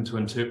open to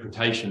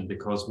interpretation,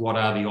 because what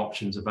are the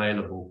options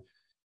available?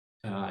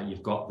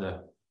 You've got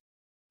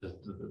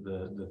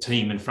the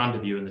team in front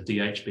of you in the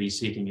DHB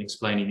setting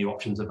explaining the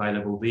options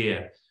available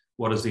there.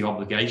 What is the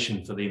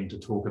obligation for them to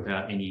talk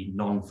about any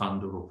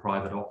non-funded or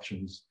private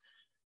options?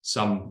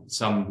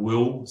 Some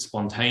will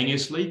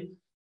spontaneously,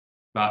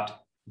 but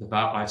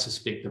I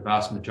suspect the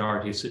vast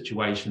majority of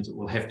situations it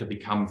will have to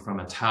come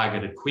from a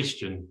targeted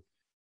question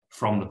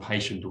from the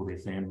patient or their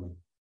family.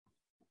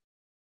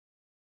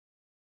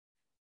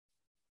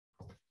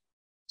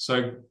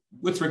 So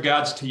with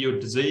regards to your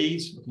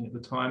disease, looking at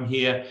the time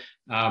here,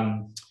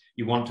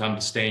 you want to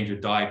understand your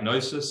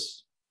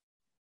diagnosis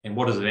and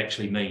what does it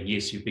actually mean?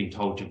 Yes, you've been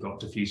told you've got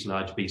diffuse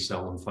large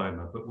B-cell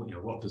lymphoma, but you know,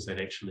 what does that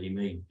actually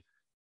mean?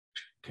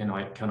 Can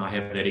I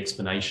have that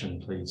explanation,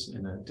 please,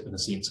 in a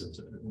sense of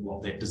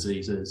what that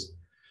disease is,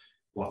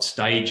 what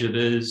stage it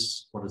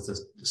is, what is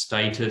the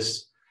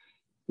status?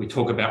 We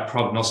talk about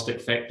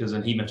prognostic factors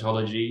in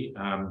hematology.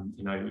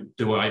 You know,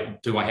 do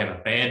I have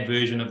a bad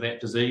version of that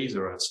disease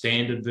or a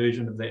standard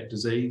version of that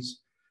disease?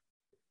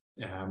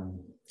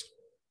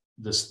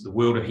 The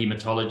world of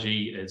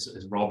hematology,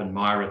 as Rob and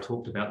Myra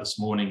talked about this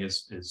morning,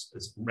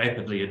 is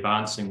rapidly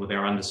advancing with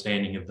our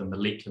understanding of the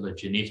molecular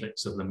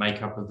genetics of the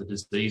makeup of the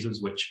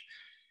diseases, which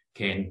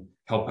can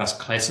help us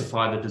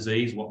classify the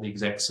disease, what the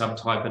exact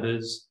subtype it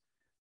is,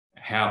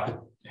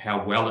 how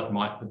well it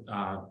might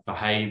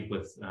behave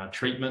with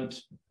treatment,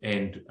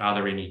 and are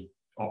there any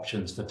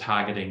options for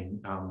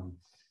targeting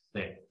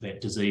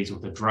that disease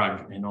with a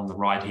drug. And on the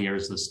right here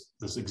is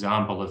this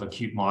example of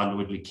acute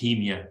myeloid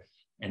leukemia,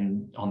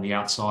 and on the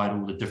outside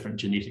all the different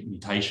genetic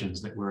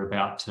mutations that we're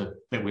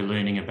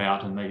learning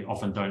about, and they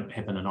often don't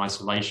happen in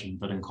isolation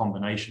but in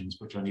combinations,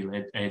 which only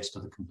adds to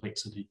the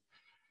complexity.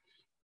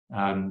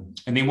 And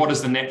then what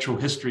is the natural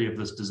history of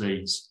this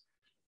disease?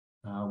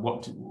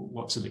 What's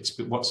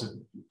it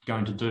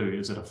going to do?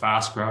 Is it a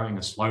fast growing,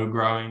 a slow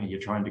growing? Are you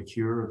trying to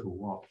cure it, or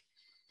what?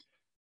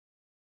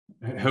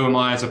 Who am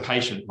I as a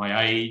patient?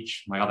 My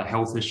age, my other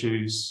health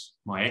issues,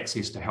 my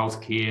access to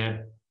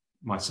healthcare,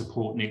 my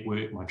support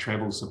network, my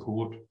travel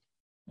support.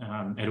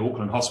 At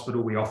Auckland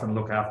Hospital, we often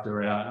look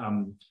after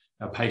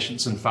our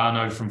patients in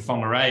whānau from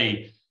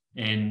Whangarei,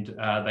 and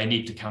they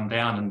need to come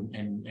down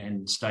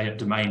and stay at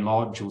Domain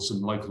Lodge or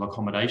some local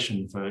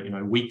accommodation for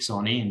weeks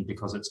on end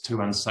because it's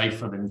too unsafe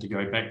for them to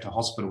go back to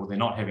hospital.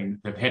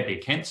 They've had their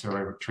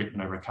cancer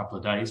treatment over a couple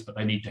of days, but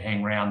they need to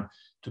hang around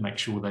to make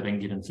sure they don't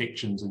get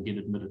infections and get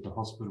admitted to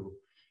hospital.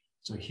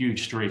 It's a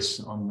huge stress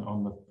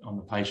on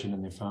the patient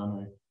and their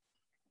whānau.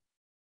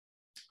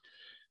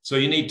 So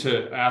you need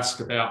to ask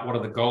about what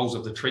are the goals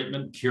of the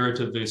treatment,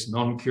 curative versus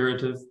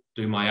non-curative.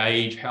 Do my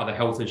age, how the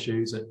health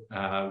issues,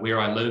 where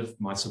I live,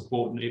 my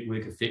support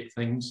network affect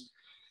things?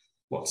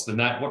 What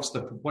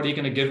are you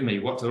going to give me?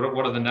 What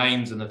are the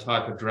names and the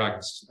type of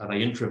drugs? Are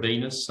they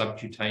intravenous,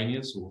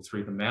 subcutaneous, or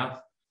through the mouth?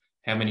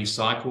 How many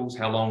cycles?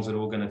 How long is it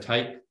all going to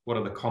take? What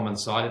are the common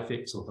side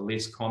effects or the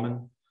less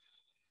common?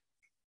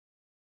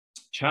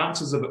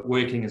 Chances of it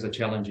working is a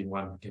challenging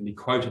one. It can be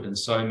quoted in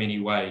so many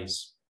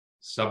ways.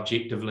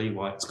 Subjectively,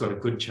 why it's got a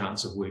good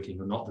chance of working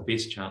or not the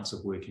best chance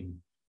of working.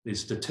 There's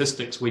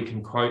statistics we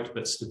can quote,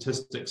 but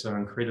statistics are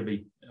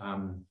incredibly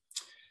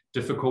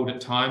difficult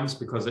at times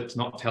because it's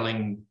not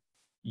telling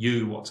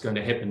you what's going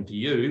to happen to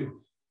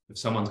you. If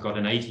someone's got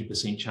an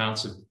 80%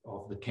 chance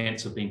of the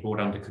cancer being brought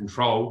under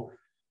control,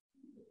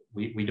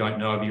 we don't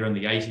know if you're in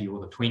the 80 or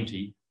the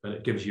 20, but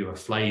it gives you a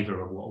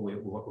flavour of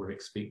what we're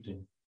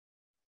expecting.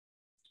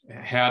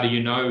 How do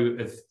you know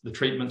if the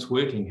treatment's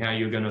working? How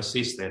you're going to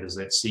assess that? Is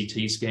that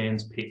CT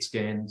scans, PET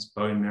scans,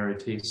 bone marrow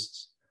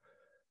tests?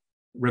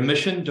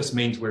 Remission just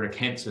means where a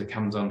cancer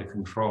comes under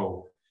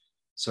control.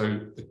 So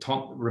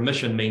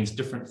remission means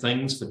different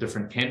things for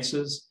different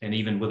cancers, and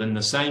even within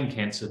the same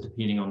cancer,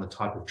 depending on the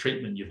type of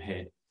treatment you've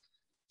had.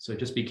 So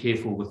just be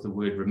careful with the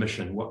word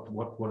remission.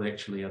 What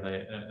actually are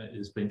they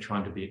is been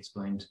trying to be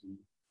explained to you?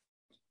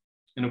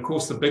 And of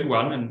course, the big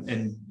one,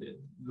 and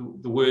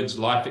the words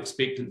life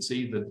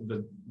expectancy,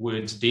 the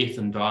words death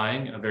and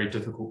dying are very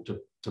difficult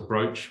to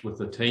broach with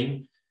the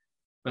team.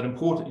 But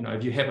important,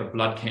 if you have a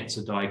blood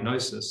cancer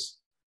diagnosis,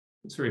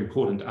 it's very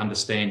important to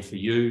understand for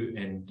you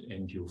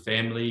and your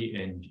family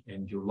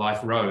and your life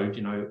road,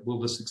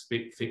 will this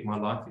affect my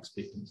life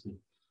expectancy?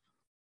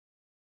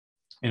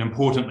 And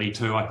importantly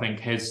too, I think,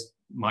 has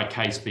my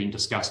case been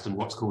discussed in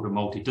what's called a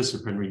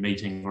multidisciplinary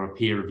meeting or a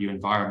peer review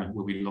environment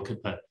where we look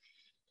at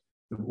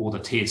all the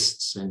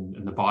tests and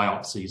the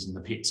biopsies and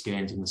the PET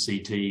scans and the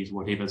CTs,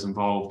 whatever's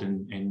involved,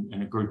 and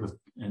a group of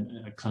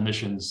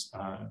clinicians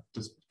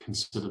just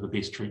consider the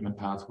best treatment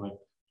pathway.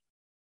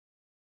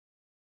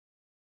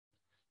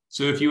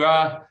 So if you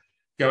are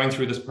going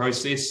through this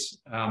process,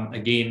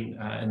 again,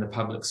 in the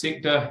public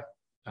sector,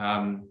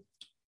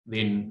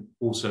 then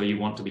also you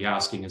want to be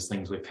asking as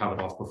things we've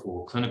covered off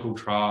before: clinical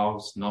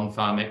trials,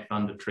 non-pharmac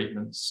funded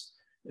treatments.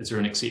 Is there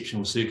an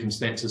exceptional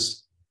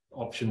circumstances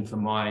option for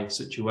my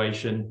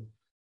situation?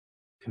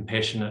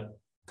 Compassionate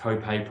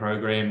co-pay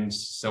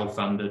programs,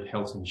 self-funded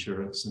health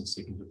insurance, and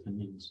second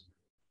opinions.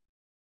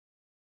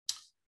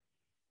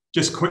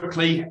 Just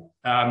quickly,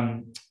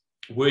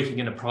 working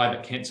in a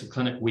private cancer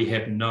clinic, we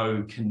have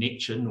no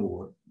connection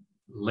or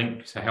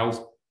link to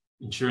health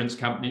insurance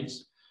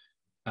companies.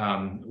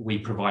 We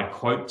provide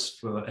quotes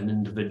for an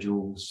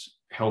individual's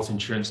health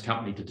insurance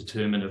company to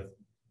determine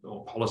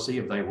or policy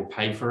if they will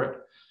pay for it.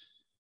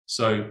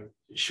 So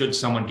should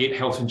someone get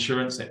health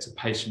insurance, that's a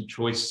patient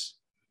choice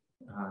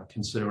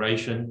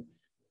consideration.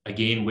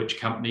 Again, which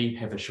company?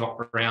 Have a shop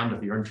around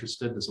if you're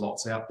interested. There's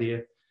lots out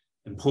there.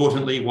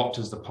 Importantly, what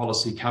does the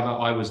policy cover?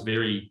 I was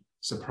very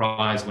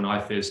surprised when I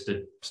first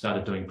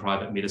started doing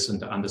private medicine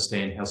to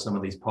understand how some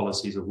of these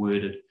policies are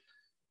worded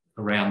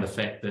around the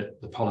fact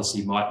that the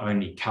policy might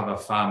only cover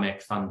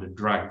pharmac-funded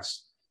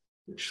drugs,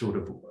 which sort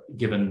of,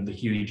 given the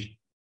huge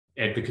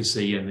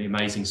advocacy and the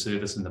amazing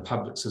service in the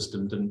public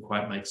system, didn't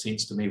quite make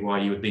sense to me why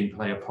you would then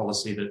play a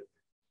policy that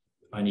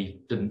only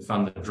didn't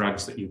fund the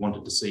drugs that you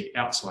wanted to see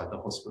outside the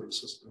hospital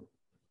system.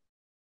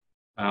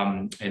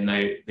 And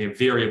they're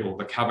variable.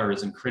 The cover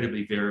is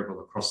incredibly variable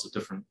across the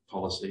different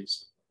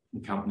policies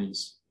and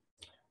companies.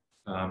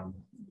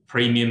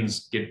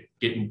 Premiums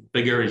getting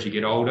bigger as you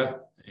get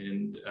older,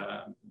 and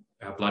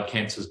our blood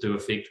cancers do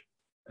affect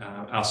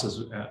us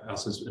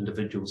as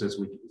individuals as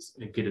we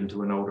get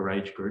into an older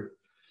age group.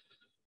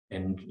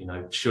 And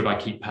should I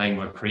keep paying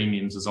my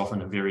premiums is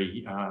often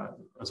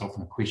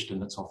a question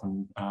that's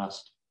often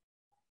asked.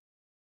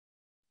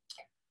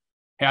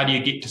 How do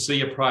you get to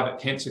see a private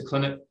cancer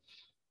clinic?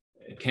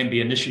 It can be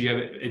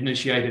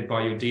initiated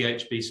by your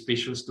DHB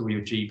specialist or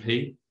your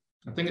GP.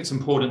 I think it's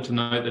important to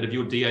note that if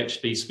your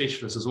DHB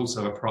specialist is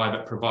also a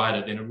private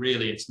provider, then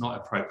it's not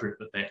appropriate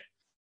that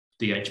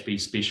DHB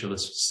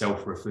specialist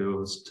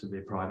self-refers to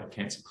their private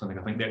cancer clinic.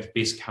 I think that's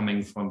best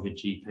coming from the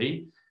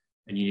GP,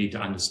 and you need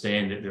to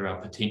understand that there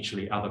are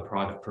potentially other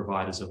private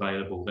providers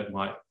available that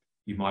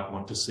you might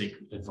want to seek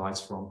advice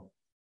from.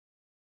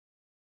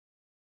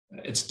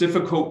 It's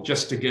difficult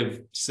just to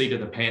give seat of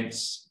the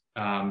pants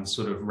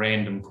sort of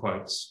random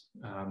quotes.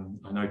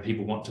 I know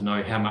people want to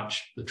know how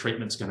much the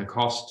treatment's going to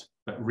cost,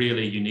 but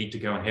really you need to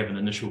go and have an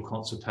initial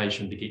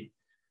consultation to get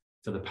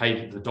for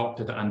the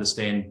doctor to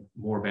understand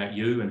more about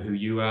you and who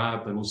you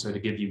are, but also to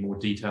give you more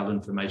detailed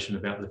information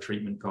about the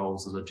treatment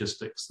goals, the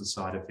logistics, the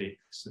side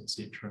effects,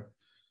 etc.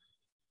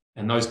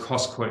 And those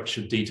cost quotes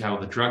should detail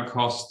the drug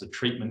costs, the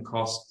treatment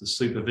costs, the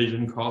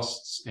supervision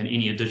costs, and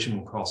any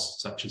additional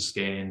costs such as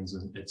scans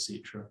and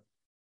etc.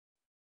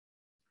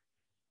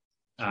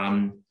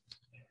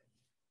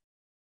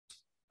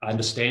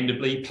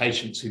 Understandably,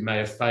 patients who may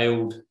have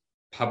failed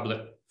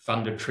public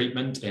funded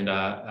treatment and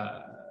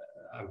are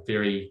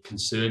very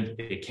concerned that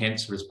their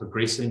cancer is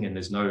progressing and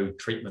there's no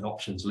treatment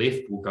options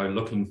left will go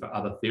looking for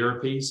other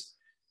therapies.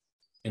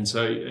 And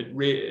so it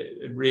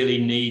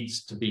really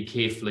needs to be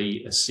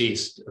carefully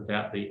assessed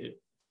about the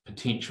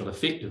potential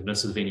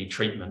effectiveness of any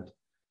treatment,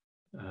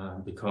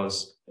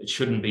 because it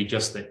shouldn't be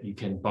just that you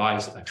can buy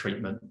a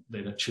treatment,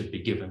 that it should be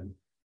given.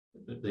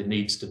 there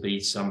needs to be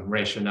some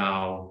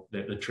rationale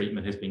that the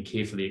treatment has been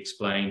carefully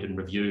explained and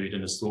reviewed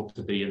and is thought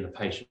to be in the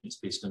patient's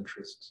best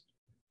interests.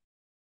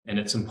 And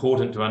it's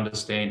important to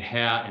understand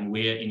how and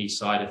where any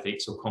side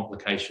effects or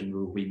complication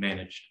will be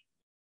managed.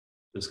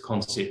 This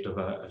concept of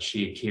a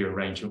shared care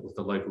arrangement with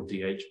the local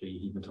DHB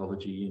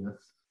haematology unit.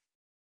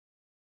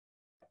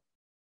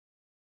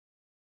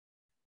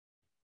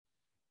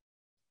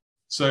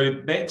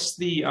 So that's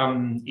the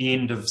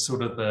end of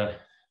sort of the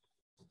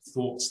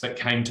thoughts that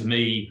came to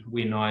me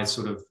when I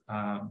sort of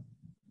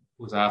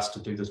was asked to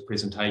do this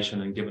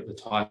presentation and give it the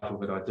title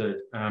that I did.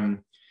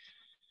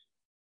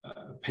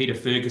 Peter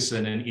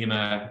Ferguson and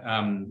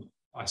Emma,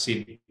 I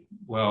said,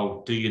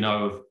 well, do you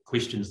know of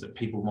questions that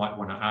people might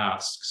want to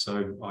ask?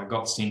 So I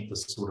got sent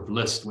this sort of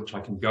list, which I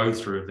can go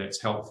through if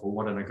that's helpful.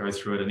 Why don't I go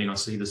through it? And then I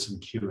see there's some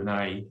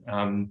Q&A.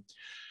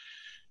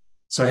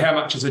 So how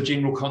much is a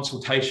general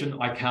consultation?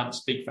 I can't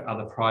speak for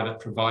other private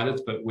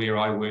providers, but where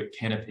I work,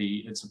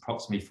 Canopy, it's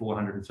approximately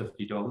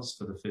 $450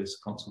 for the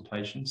first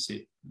consultation set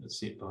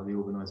by the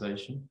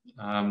organisation.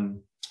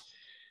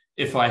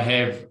 If I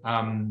have,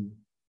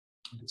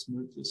 let's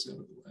move this out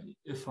of the way.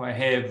 If I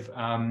have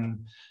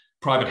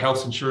private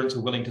health insurance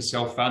or willing to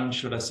self-fund,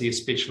 should I see a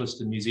specialist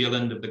in New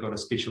Zealand if they've got a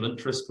special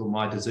interest or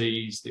my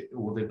disease,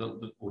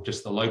 or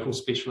just the local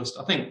specialist?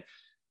 I think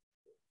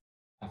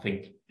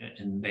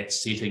in that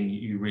setting,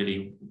 you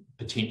really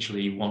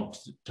potentially want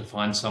to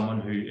find someone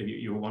who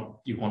you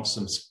want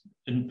some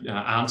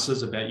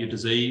answers about your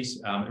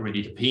disease. It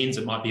really depends.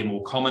 It might be a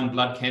more common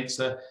blood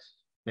cancer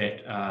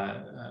that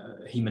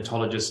a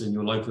haematologist in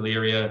your local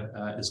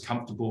area is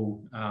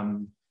comfortable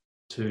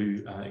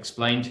to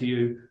explain to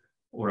you,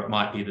 or it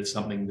might be that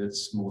something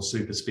that's more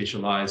super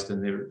specialised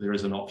and there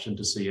is an option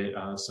to see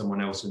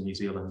someone else in New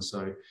Zealand.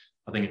 So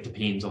I think it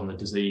depends on the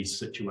disease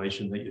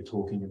situation that you're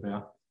talking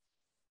about.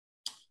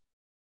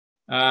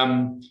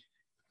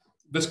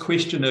 This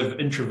question of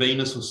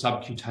intravenous or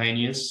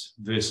subcutaneous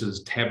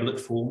versus tablet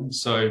form.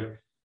 So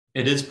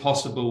it is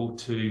possible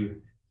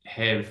to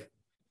have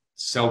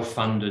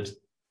self-funded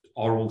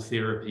oral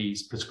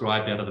therapies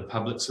prescribed out of the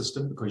public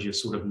system because you're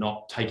sort of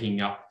not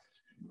taking up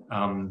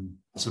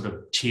sort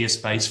of chair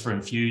space for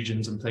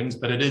infusions and things,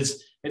 but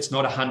it's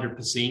not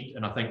 100%.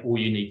 And I think all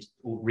you need,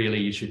 really,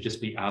 you should just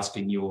be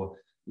asking your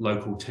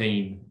local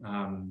team,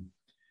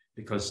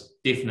 because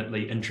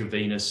definitely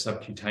intravenous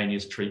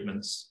subcutaneous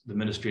treatments, the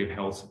Ministry of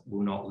Health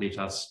will not let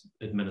us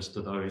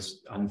administer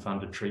those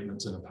unfunded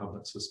treatments in a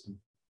public system.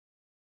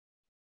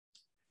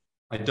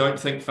 I don't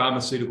think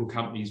pharmaceutical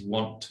companies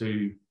want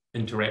to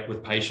interact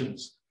with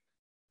patients.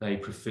 They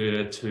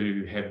prefer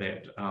to have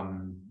that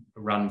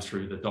run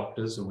through the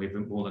doctors, and we've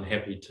been more than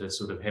happy to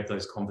sort of have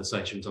those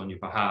conversations on your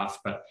behalf,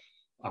 but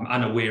I'm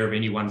unaware of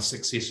anyone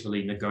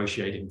successfully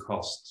negotiating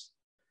costs.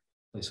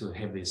 They sort of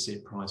have their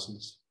set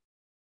prices.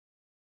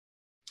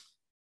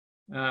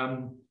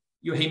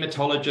 Your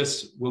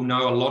haematologist will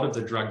know a lot of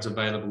the drugs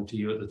available to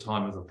you at the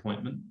time of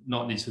appointment,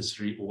 not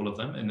necessarily all of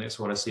them. And that's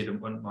what I said in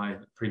my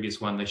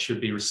previous one. They should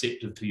be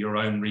receptive to your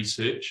own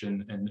research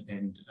and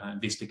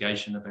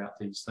investigation about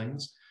these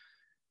things.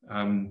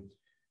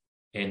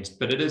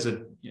 But it is,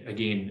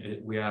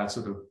 again, we are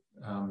sort of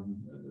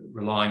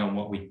relying on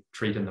what we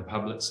treat in the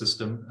public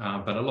system.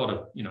 But a lot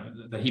of,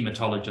 the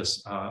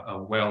haematologists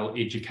are well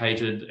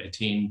educated,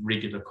 attend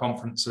regular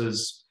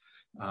conferences,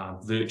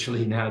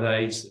 virtually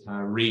nowadays,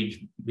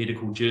 read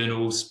medical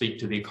journals, speak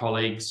to their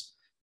colleagues.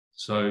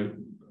 So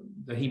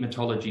the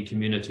haematology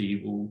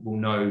community will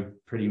know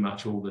pretty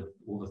much all the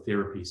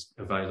therapies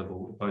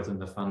available, both in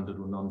the funded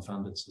or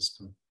non-funded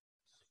system.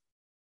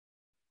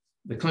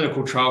 The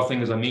clinical trial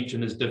thing, as I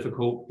mentioned, is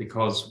difficult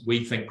because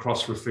we think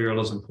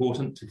cross-referral is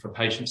important for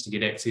patients to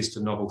get access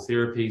to novel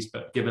therapies,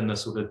 but given the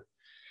sort of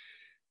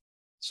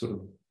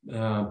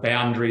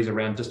boundaries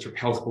around district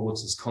health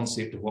boards, this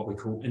concept of what we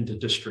call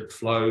inter-district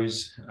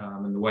flows,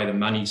 and the way the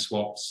money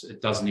swaps,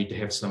 it does need to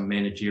have some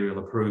managerial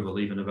approval,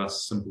 even if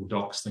us simple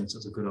docs thinks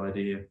it's a good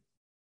idea.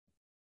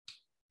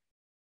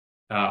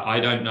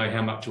 I don't know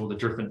how much all the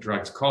different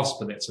drugs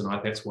cost, but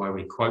that's why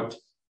we quote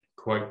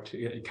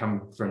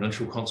come for an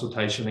initial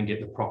consultation and get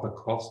the proper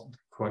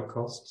quote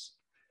costs.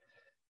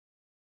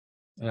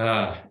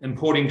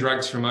 Importing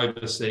drugs from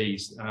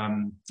overseas.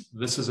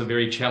 This is a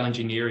very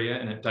challenging area,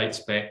 and it dates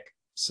back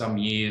some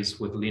years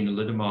with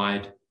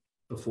lenalidomide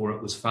before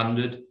it was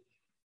funded.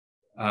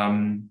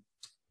 And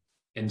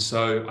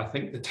so I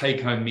think the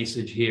take-home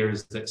message here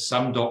is that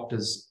some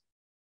doctors,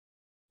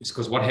 it's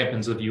because what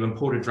happens if you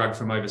import a drug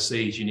from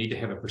overseas, you need to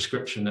have a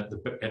prescription at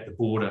the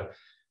border,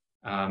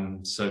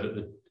 so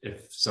that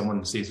if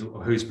someone says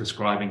who's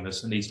prescribing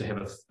this, it needs to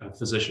have a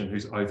physician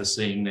who's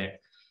overseeing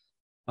that.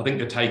 I think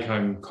the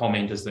take-home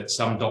comment is that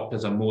some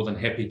doctors are more than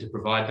happy to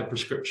provide the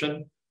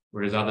prescription,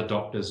 whereas other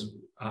doctors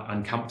are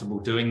uncomfortable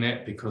doing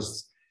that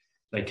because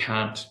they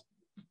can't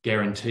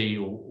guarantee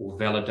or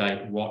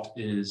validate what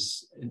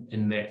is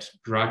in that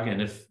drug.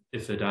 And if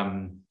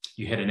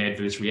you had an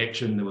adverse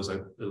reaction, there was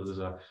a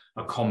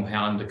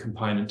compound, a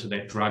component to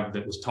that drug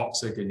that was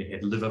toxic, and you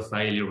had liver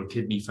failure or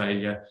kidney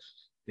failure,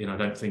 then I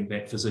don't think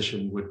that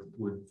physician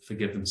would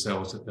forgive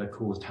themselves that they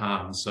caused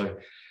harm. So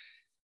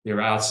there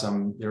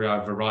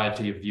are a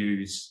variety of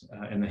views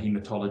in the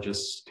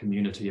haematologist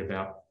community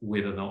about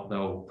whether or not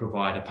they'll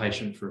provide a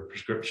patient for a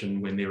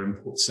prescription when they're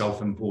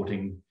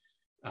self-importing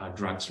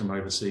drugs from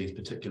overseas,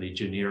 particularly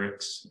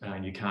generics,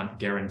 and you can't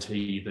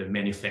guarantee the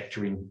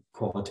manufacturing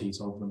qualities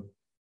of them.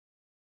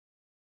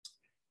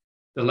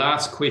 The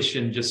last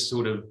question just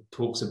sort of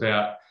talks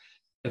about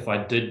I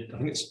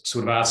think it's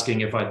sort of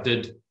asking if I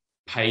did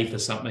pay for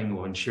something,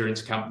 or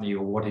insurance company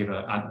or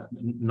whatever,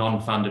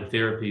 non-funded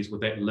therapies, would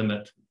that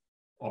limit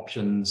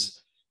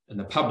options in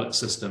the public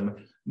system?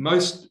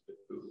 Most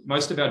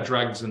of our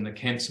drugs in the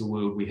cancer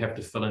world, we have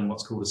to fill in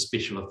what's called a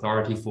special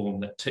authority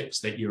form that ticks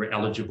that you're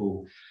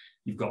eligible.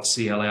 You've got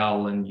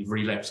CLL and you've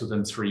relapsed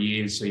within 3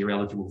 years, so you're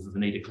eligible for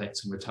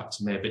venetoclax and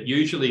rituximab. But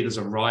usually there's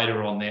a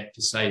rider on that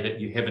to say that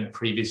you haven't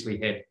previously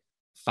had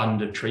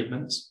funded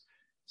treatments.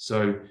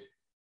 So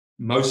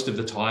most of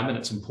the time, and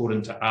it's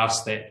important to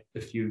ask that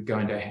if you're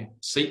going to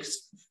seek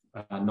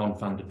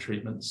non-funded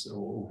treatments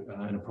or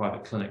in a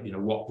private clinic,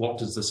 what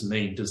does this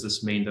mean? Does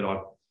this mean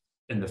that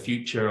in the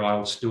future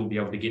I'll still be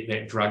able to get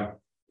that drug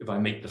if I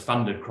meet the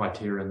funded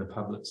criteria in the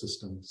public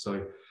system?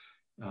 So,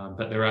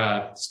 but there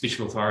are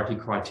special authority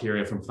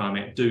criteria from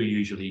Pharmac do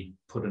usually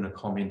put in a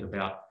comment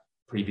about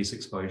previous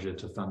exposure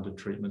to funded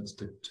treatments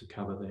to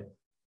cover that.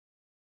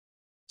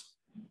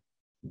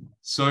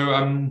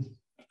 So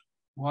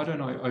why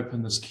don't I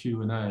open this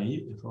Q&A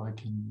if I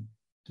can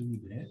do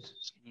that?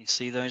 Can you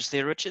see those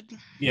there, Richard?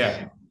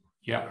 Yeah.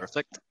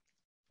 Perfect.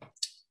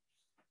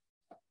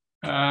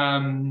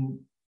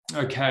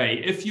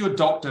 Okay, if your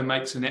doctor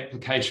makes an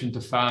application to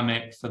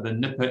Pharmac for the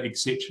NIPA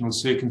exceptional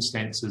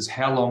circumstances,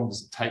 how long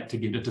does it take to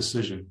get a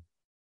decision?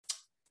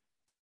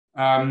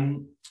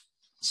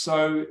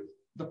 So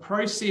the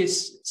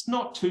process, it's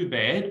not too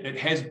bad.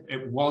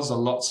 It was a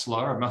lot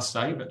slower, I must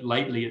say, but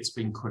lately it's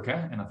been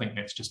quicker, and I think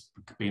that's just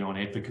been on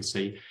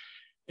advocacy.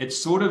 It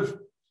sort of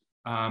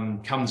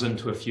comes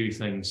into a few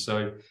things.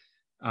 So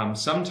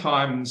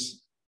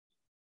sometimes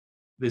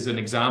there's an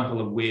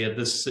example of where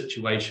this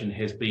situation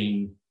has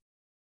been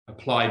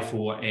applied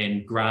for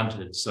and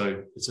granted.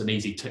 So it's an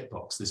easy tick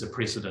box. There's a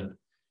precedent,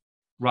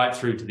 right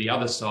through to the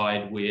other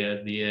side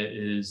where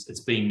it's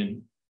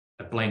been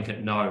a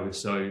blanket no.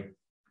 So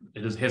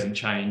it hasn't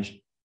changed.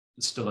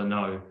 It's still a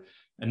no.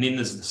 And then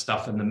there's the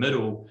stuff in the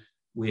middle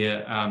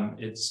where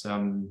it's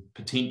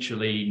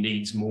potentially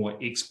needs more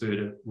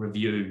expert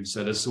review.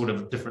 So there's sort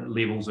of different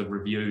levels of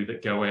review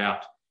that go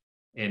out,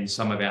 and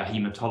some of our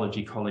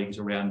haematology colleagues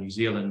around New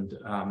Zealand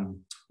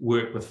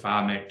work with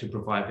Pharmac to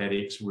provide that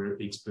expert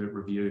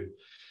review.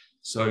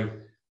 So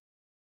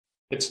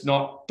it's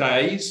not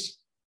days,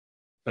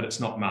 but it's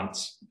not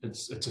months.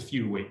 It's a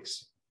few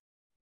weeks.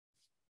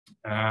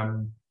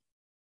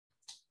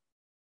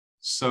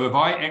 So if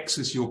I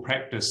access your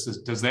practice,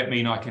 does that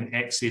mean I can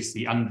access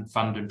the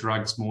unfunded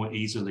drugs more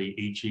easily,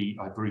 e.g.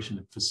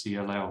 ibrutinib for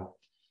CLL?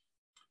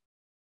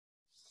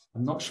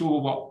 I'm not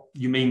sure what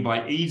you mean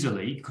by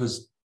easily,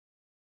 because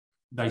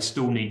they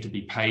still need to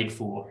be paid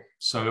for.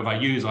 So if I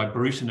use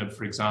ibrutinib,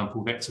 for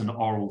example, that's an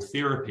oral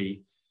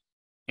therapy.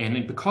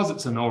 And because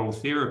it's an oral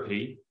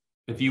therapy,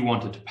 if you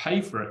wanted to pay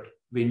for it,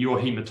 then your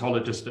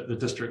haematologist at the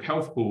district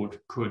health board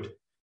could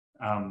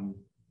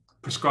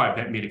prescribe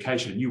that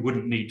medication. You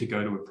wouldn't need to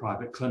go to a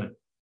private clinic.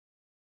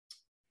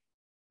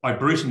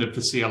 Ibrutinib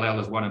for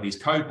CLL is one of these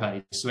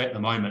co-pays. So at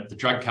the moment, the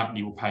drug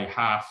company will pay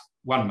half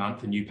 1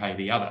 month and you pay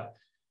the other.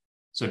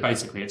 So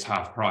basically it's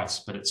half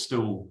price, but it's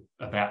still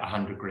about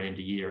 100 grand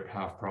a year at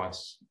half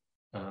price.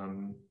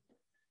 No,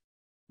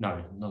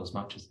 not as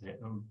much as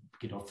that. I'll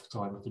get off the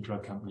side with the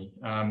drug company.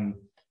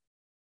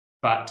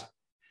 But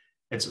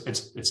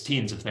it's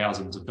tens of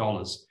thousands of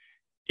dollars.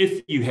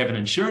 If you have an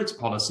insurance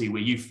policy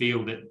where you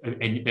feel that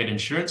that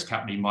insurance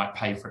company might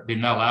pay for it,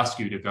 then they'll ask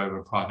you to go to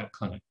a private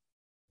clinic,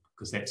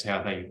 because that's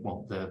how they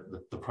want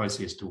the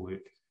process to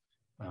work.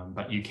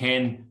 But you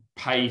can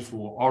pay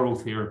for oral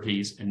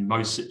therapies in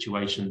most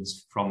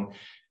situations from,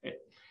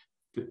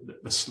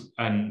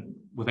 and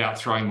without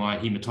throwing my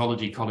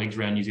haematology colleagues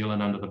around New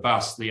Zealand under the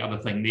bus, the other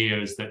thing there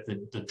is that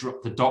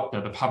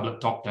the public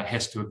doctor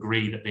has to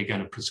agree that they're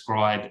going to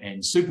prescribe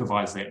and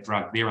supervise that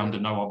drug. They're under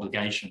no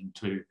obligation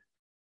to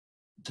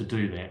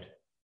do that.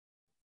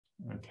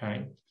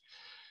 Okay.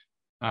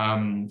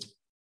 I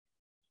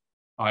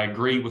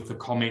agree with the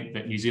comment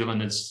that New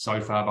Zealand is so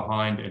far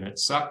behind and it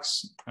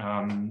sucks.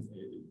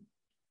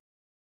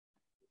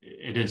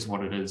 It is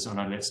what it is. I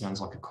know that sounds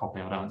like a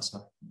cop-out answer.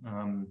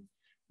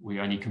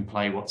 We only can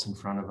play what's in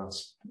front of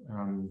us.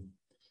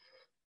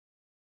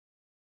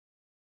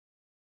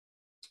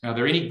 Are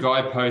there any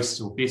guideposts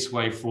or best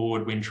way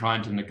forward when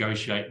trying to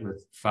negotiate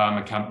with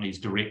pharma companies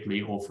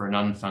directly or for an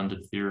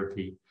unfunded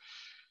therapy?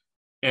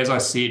 As I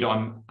said,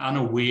 I'm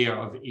unaware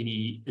of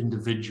any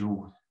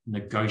individual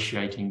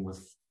negotiating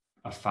with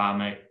a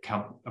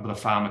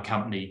pharma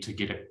company to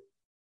get a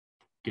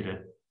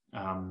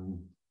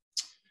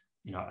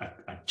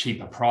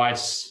cheaper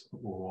price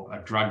or a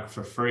drug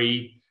for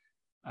free.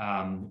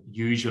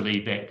 Usually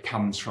that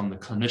comes from the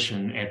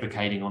clinician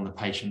advocating on the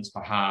patient's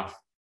behalf,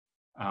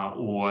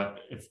 or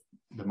if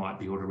there might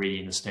be already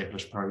an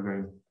established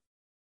program.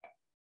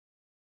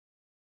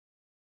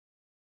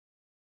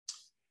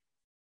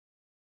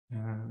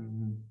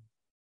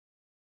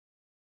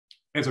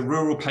 As a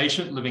rural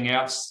patient living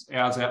hours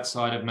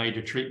outside of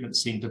major treatment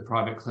centre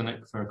private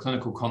clinic, for a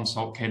clinical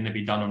consult, can they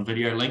be done on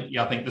video link?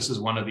 Yeah, I think this is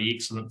one of the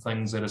excellent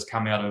things that has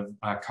come out of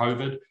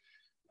COVID,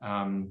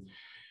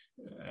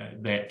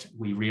 that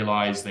we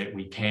realise that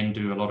we can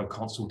do a lot of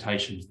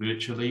consultations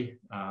virtually,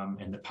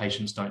 and that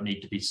patients don't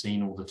need to be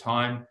seen all the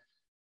time.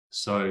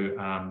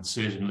 So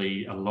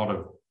certainly a lot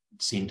of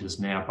centres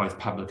now, both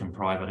public and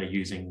private, are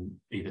using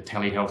either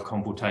telehealth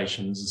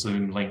consultations,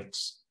 Zoom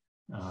links,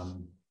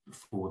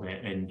 for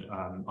that, and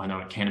I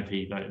know at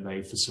Canopy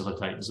they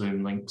facilitate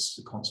Zoom links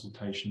to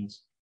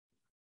consultations.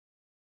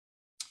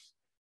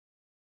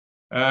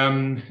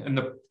 In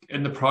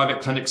the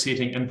private clinic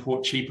setting,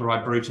 import cheaper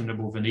ibrutinib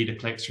or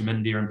venetoclax from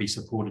India and be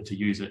supported to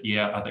use it.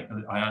 Yeah, I think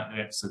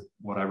that's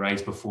what I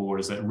raised before,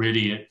 is that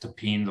really it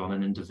depends on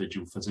an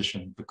individual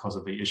physician because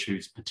of the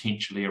issues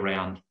potentially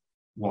around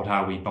what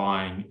are we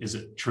buying, is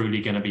it truly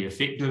going to be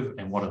effective,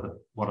 and what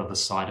are the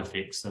side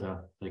effects that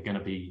are going to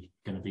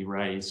be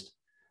raised.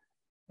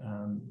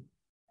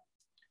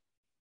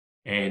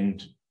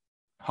 And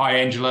hi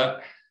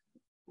Angela,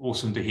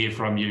 awesome to hear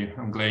from you.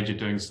 I'm glad you're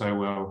doing so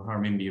well. I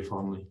remember you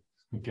fondly.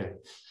 Okay.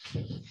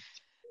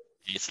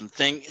 Yes, and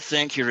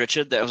thank you,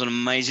 Richard. That was an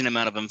amazing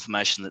amount of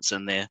information that's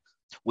in there.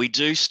 We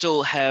do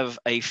still have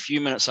a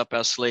few minutes up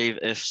our sleeve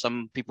if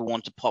some people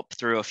want to pop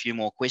through a few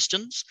more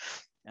questions.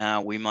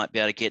 We might be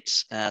able to get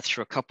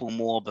through a couple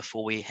more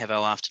before we have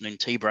our afternoon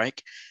tea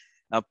break.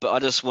 But I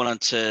just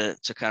wanted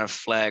to kind of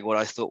flag what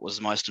I thought was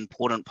the most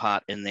important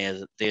part in there,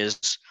 that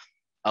there's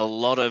a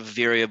lot of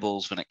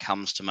variables when it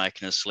comes to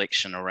making a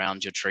selection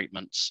around your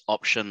treatments,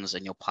 options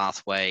and your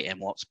pathway and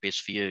what's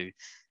best for you.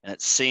 And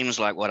it seems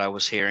like what I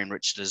was hearing,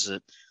 Richard, is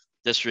that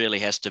this really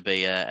has to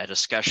be a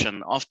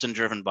discussion often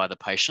driven by the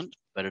patient,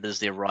 but it is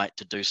their right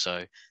to do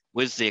so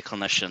with their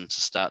clinician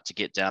to start to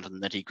get down to the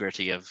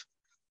nitty-gritty of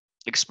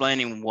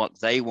explaining what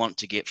they want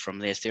to get from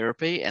their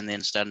therapy, and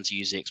then starting to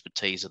use the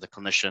expertise of the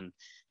clinician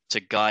to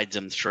guide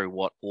them through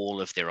what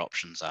all of their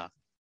options are.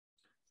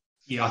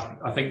 Yeah,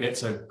 I think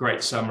that's a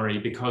great summary,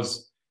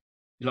 because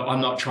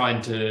I'm not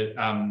trying to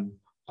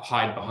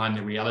hide behind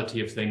the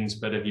reality of things,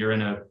 but if you're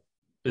in a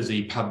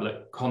busy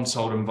public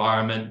consult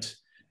environment,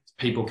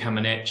 people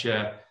coming at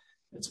you,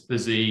 it's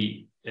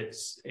busy,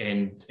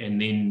 and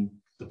then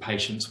the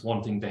patient's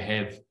wanting to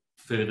have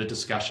further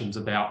discussions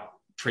about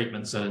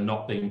treatments that are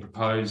not being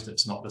proposed,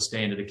 it's not the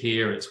standard of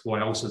care, it's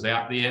what else is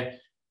out there.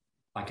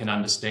 I can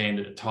understand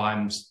that at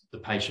times the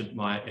patient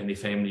might and their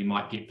family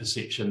might get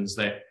perceptions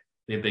that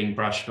they're being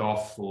brushed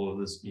off, or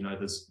there's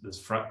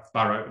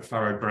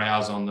furrowed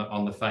brows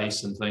on the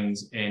face and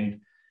things,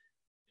 and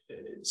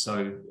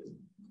so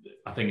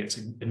I think it's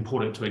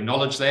important to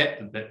acknowledge that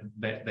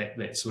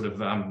sort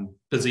of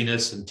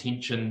busyness and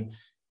tension.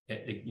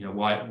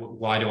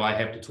 Why do I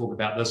have to talk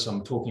about this?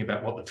 I'm talking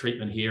about what the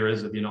treatment here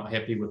is. If you're not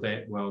happy with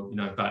that, well,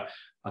 but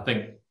I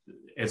think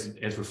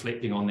as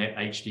reflecting on that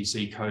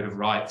HDC code of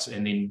rights,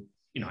 and then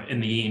in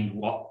the end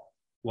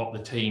what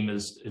the team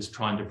is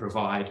trying to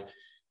provide,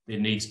 there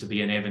needs to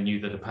be an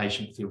avenue that a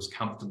patient feels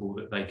comfortable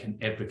that they can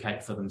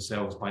advocate for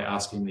themselves by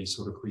asking these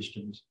sort of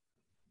questions.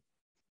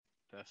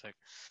 Perfect.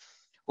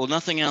 Well,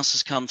 nothing else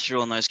has come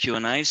through on those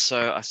Q&As,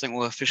 so I think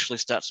we'll officially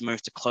start to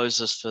move to close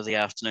this for the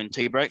afternoon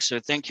tea break. So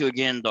thank you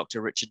again,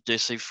 Dr. Richard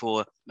Doocey,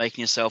 for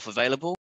making yourself available.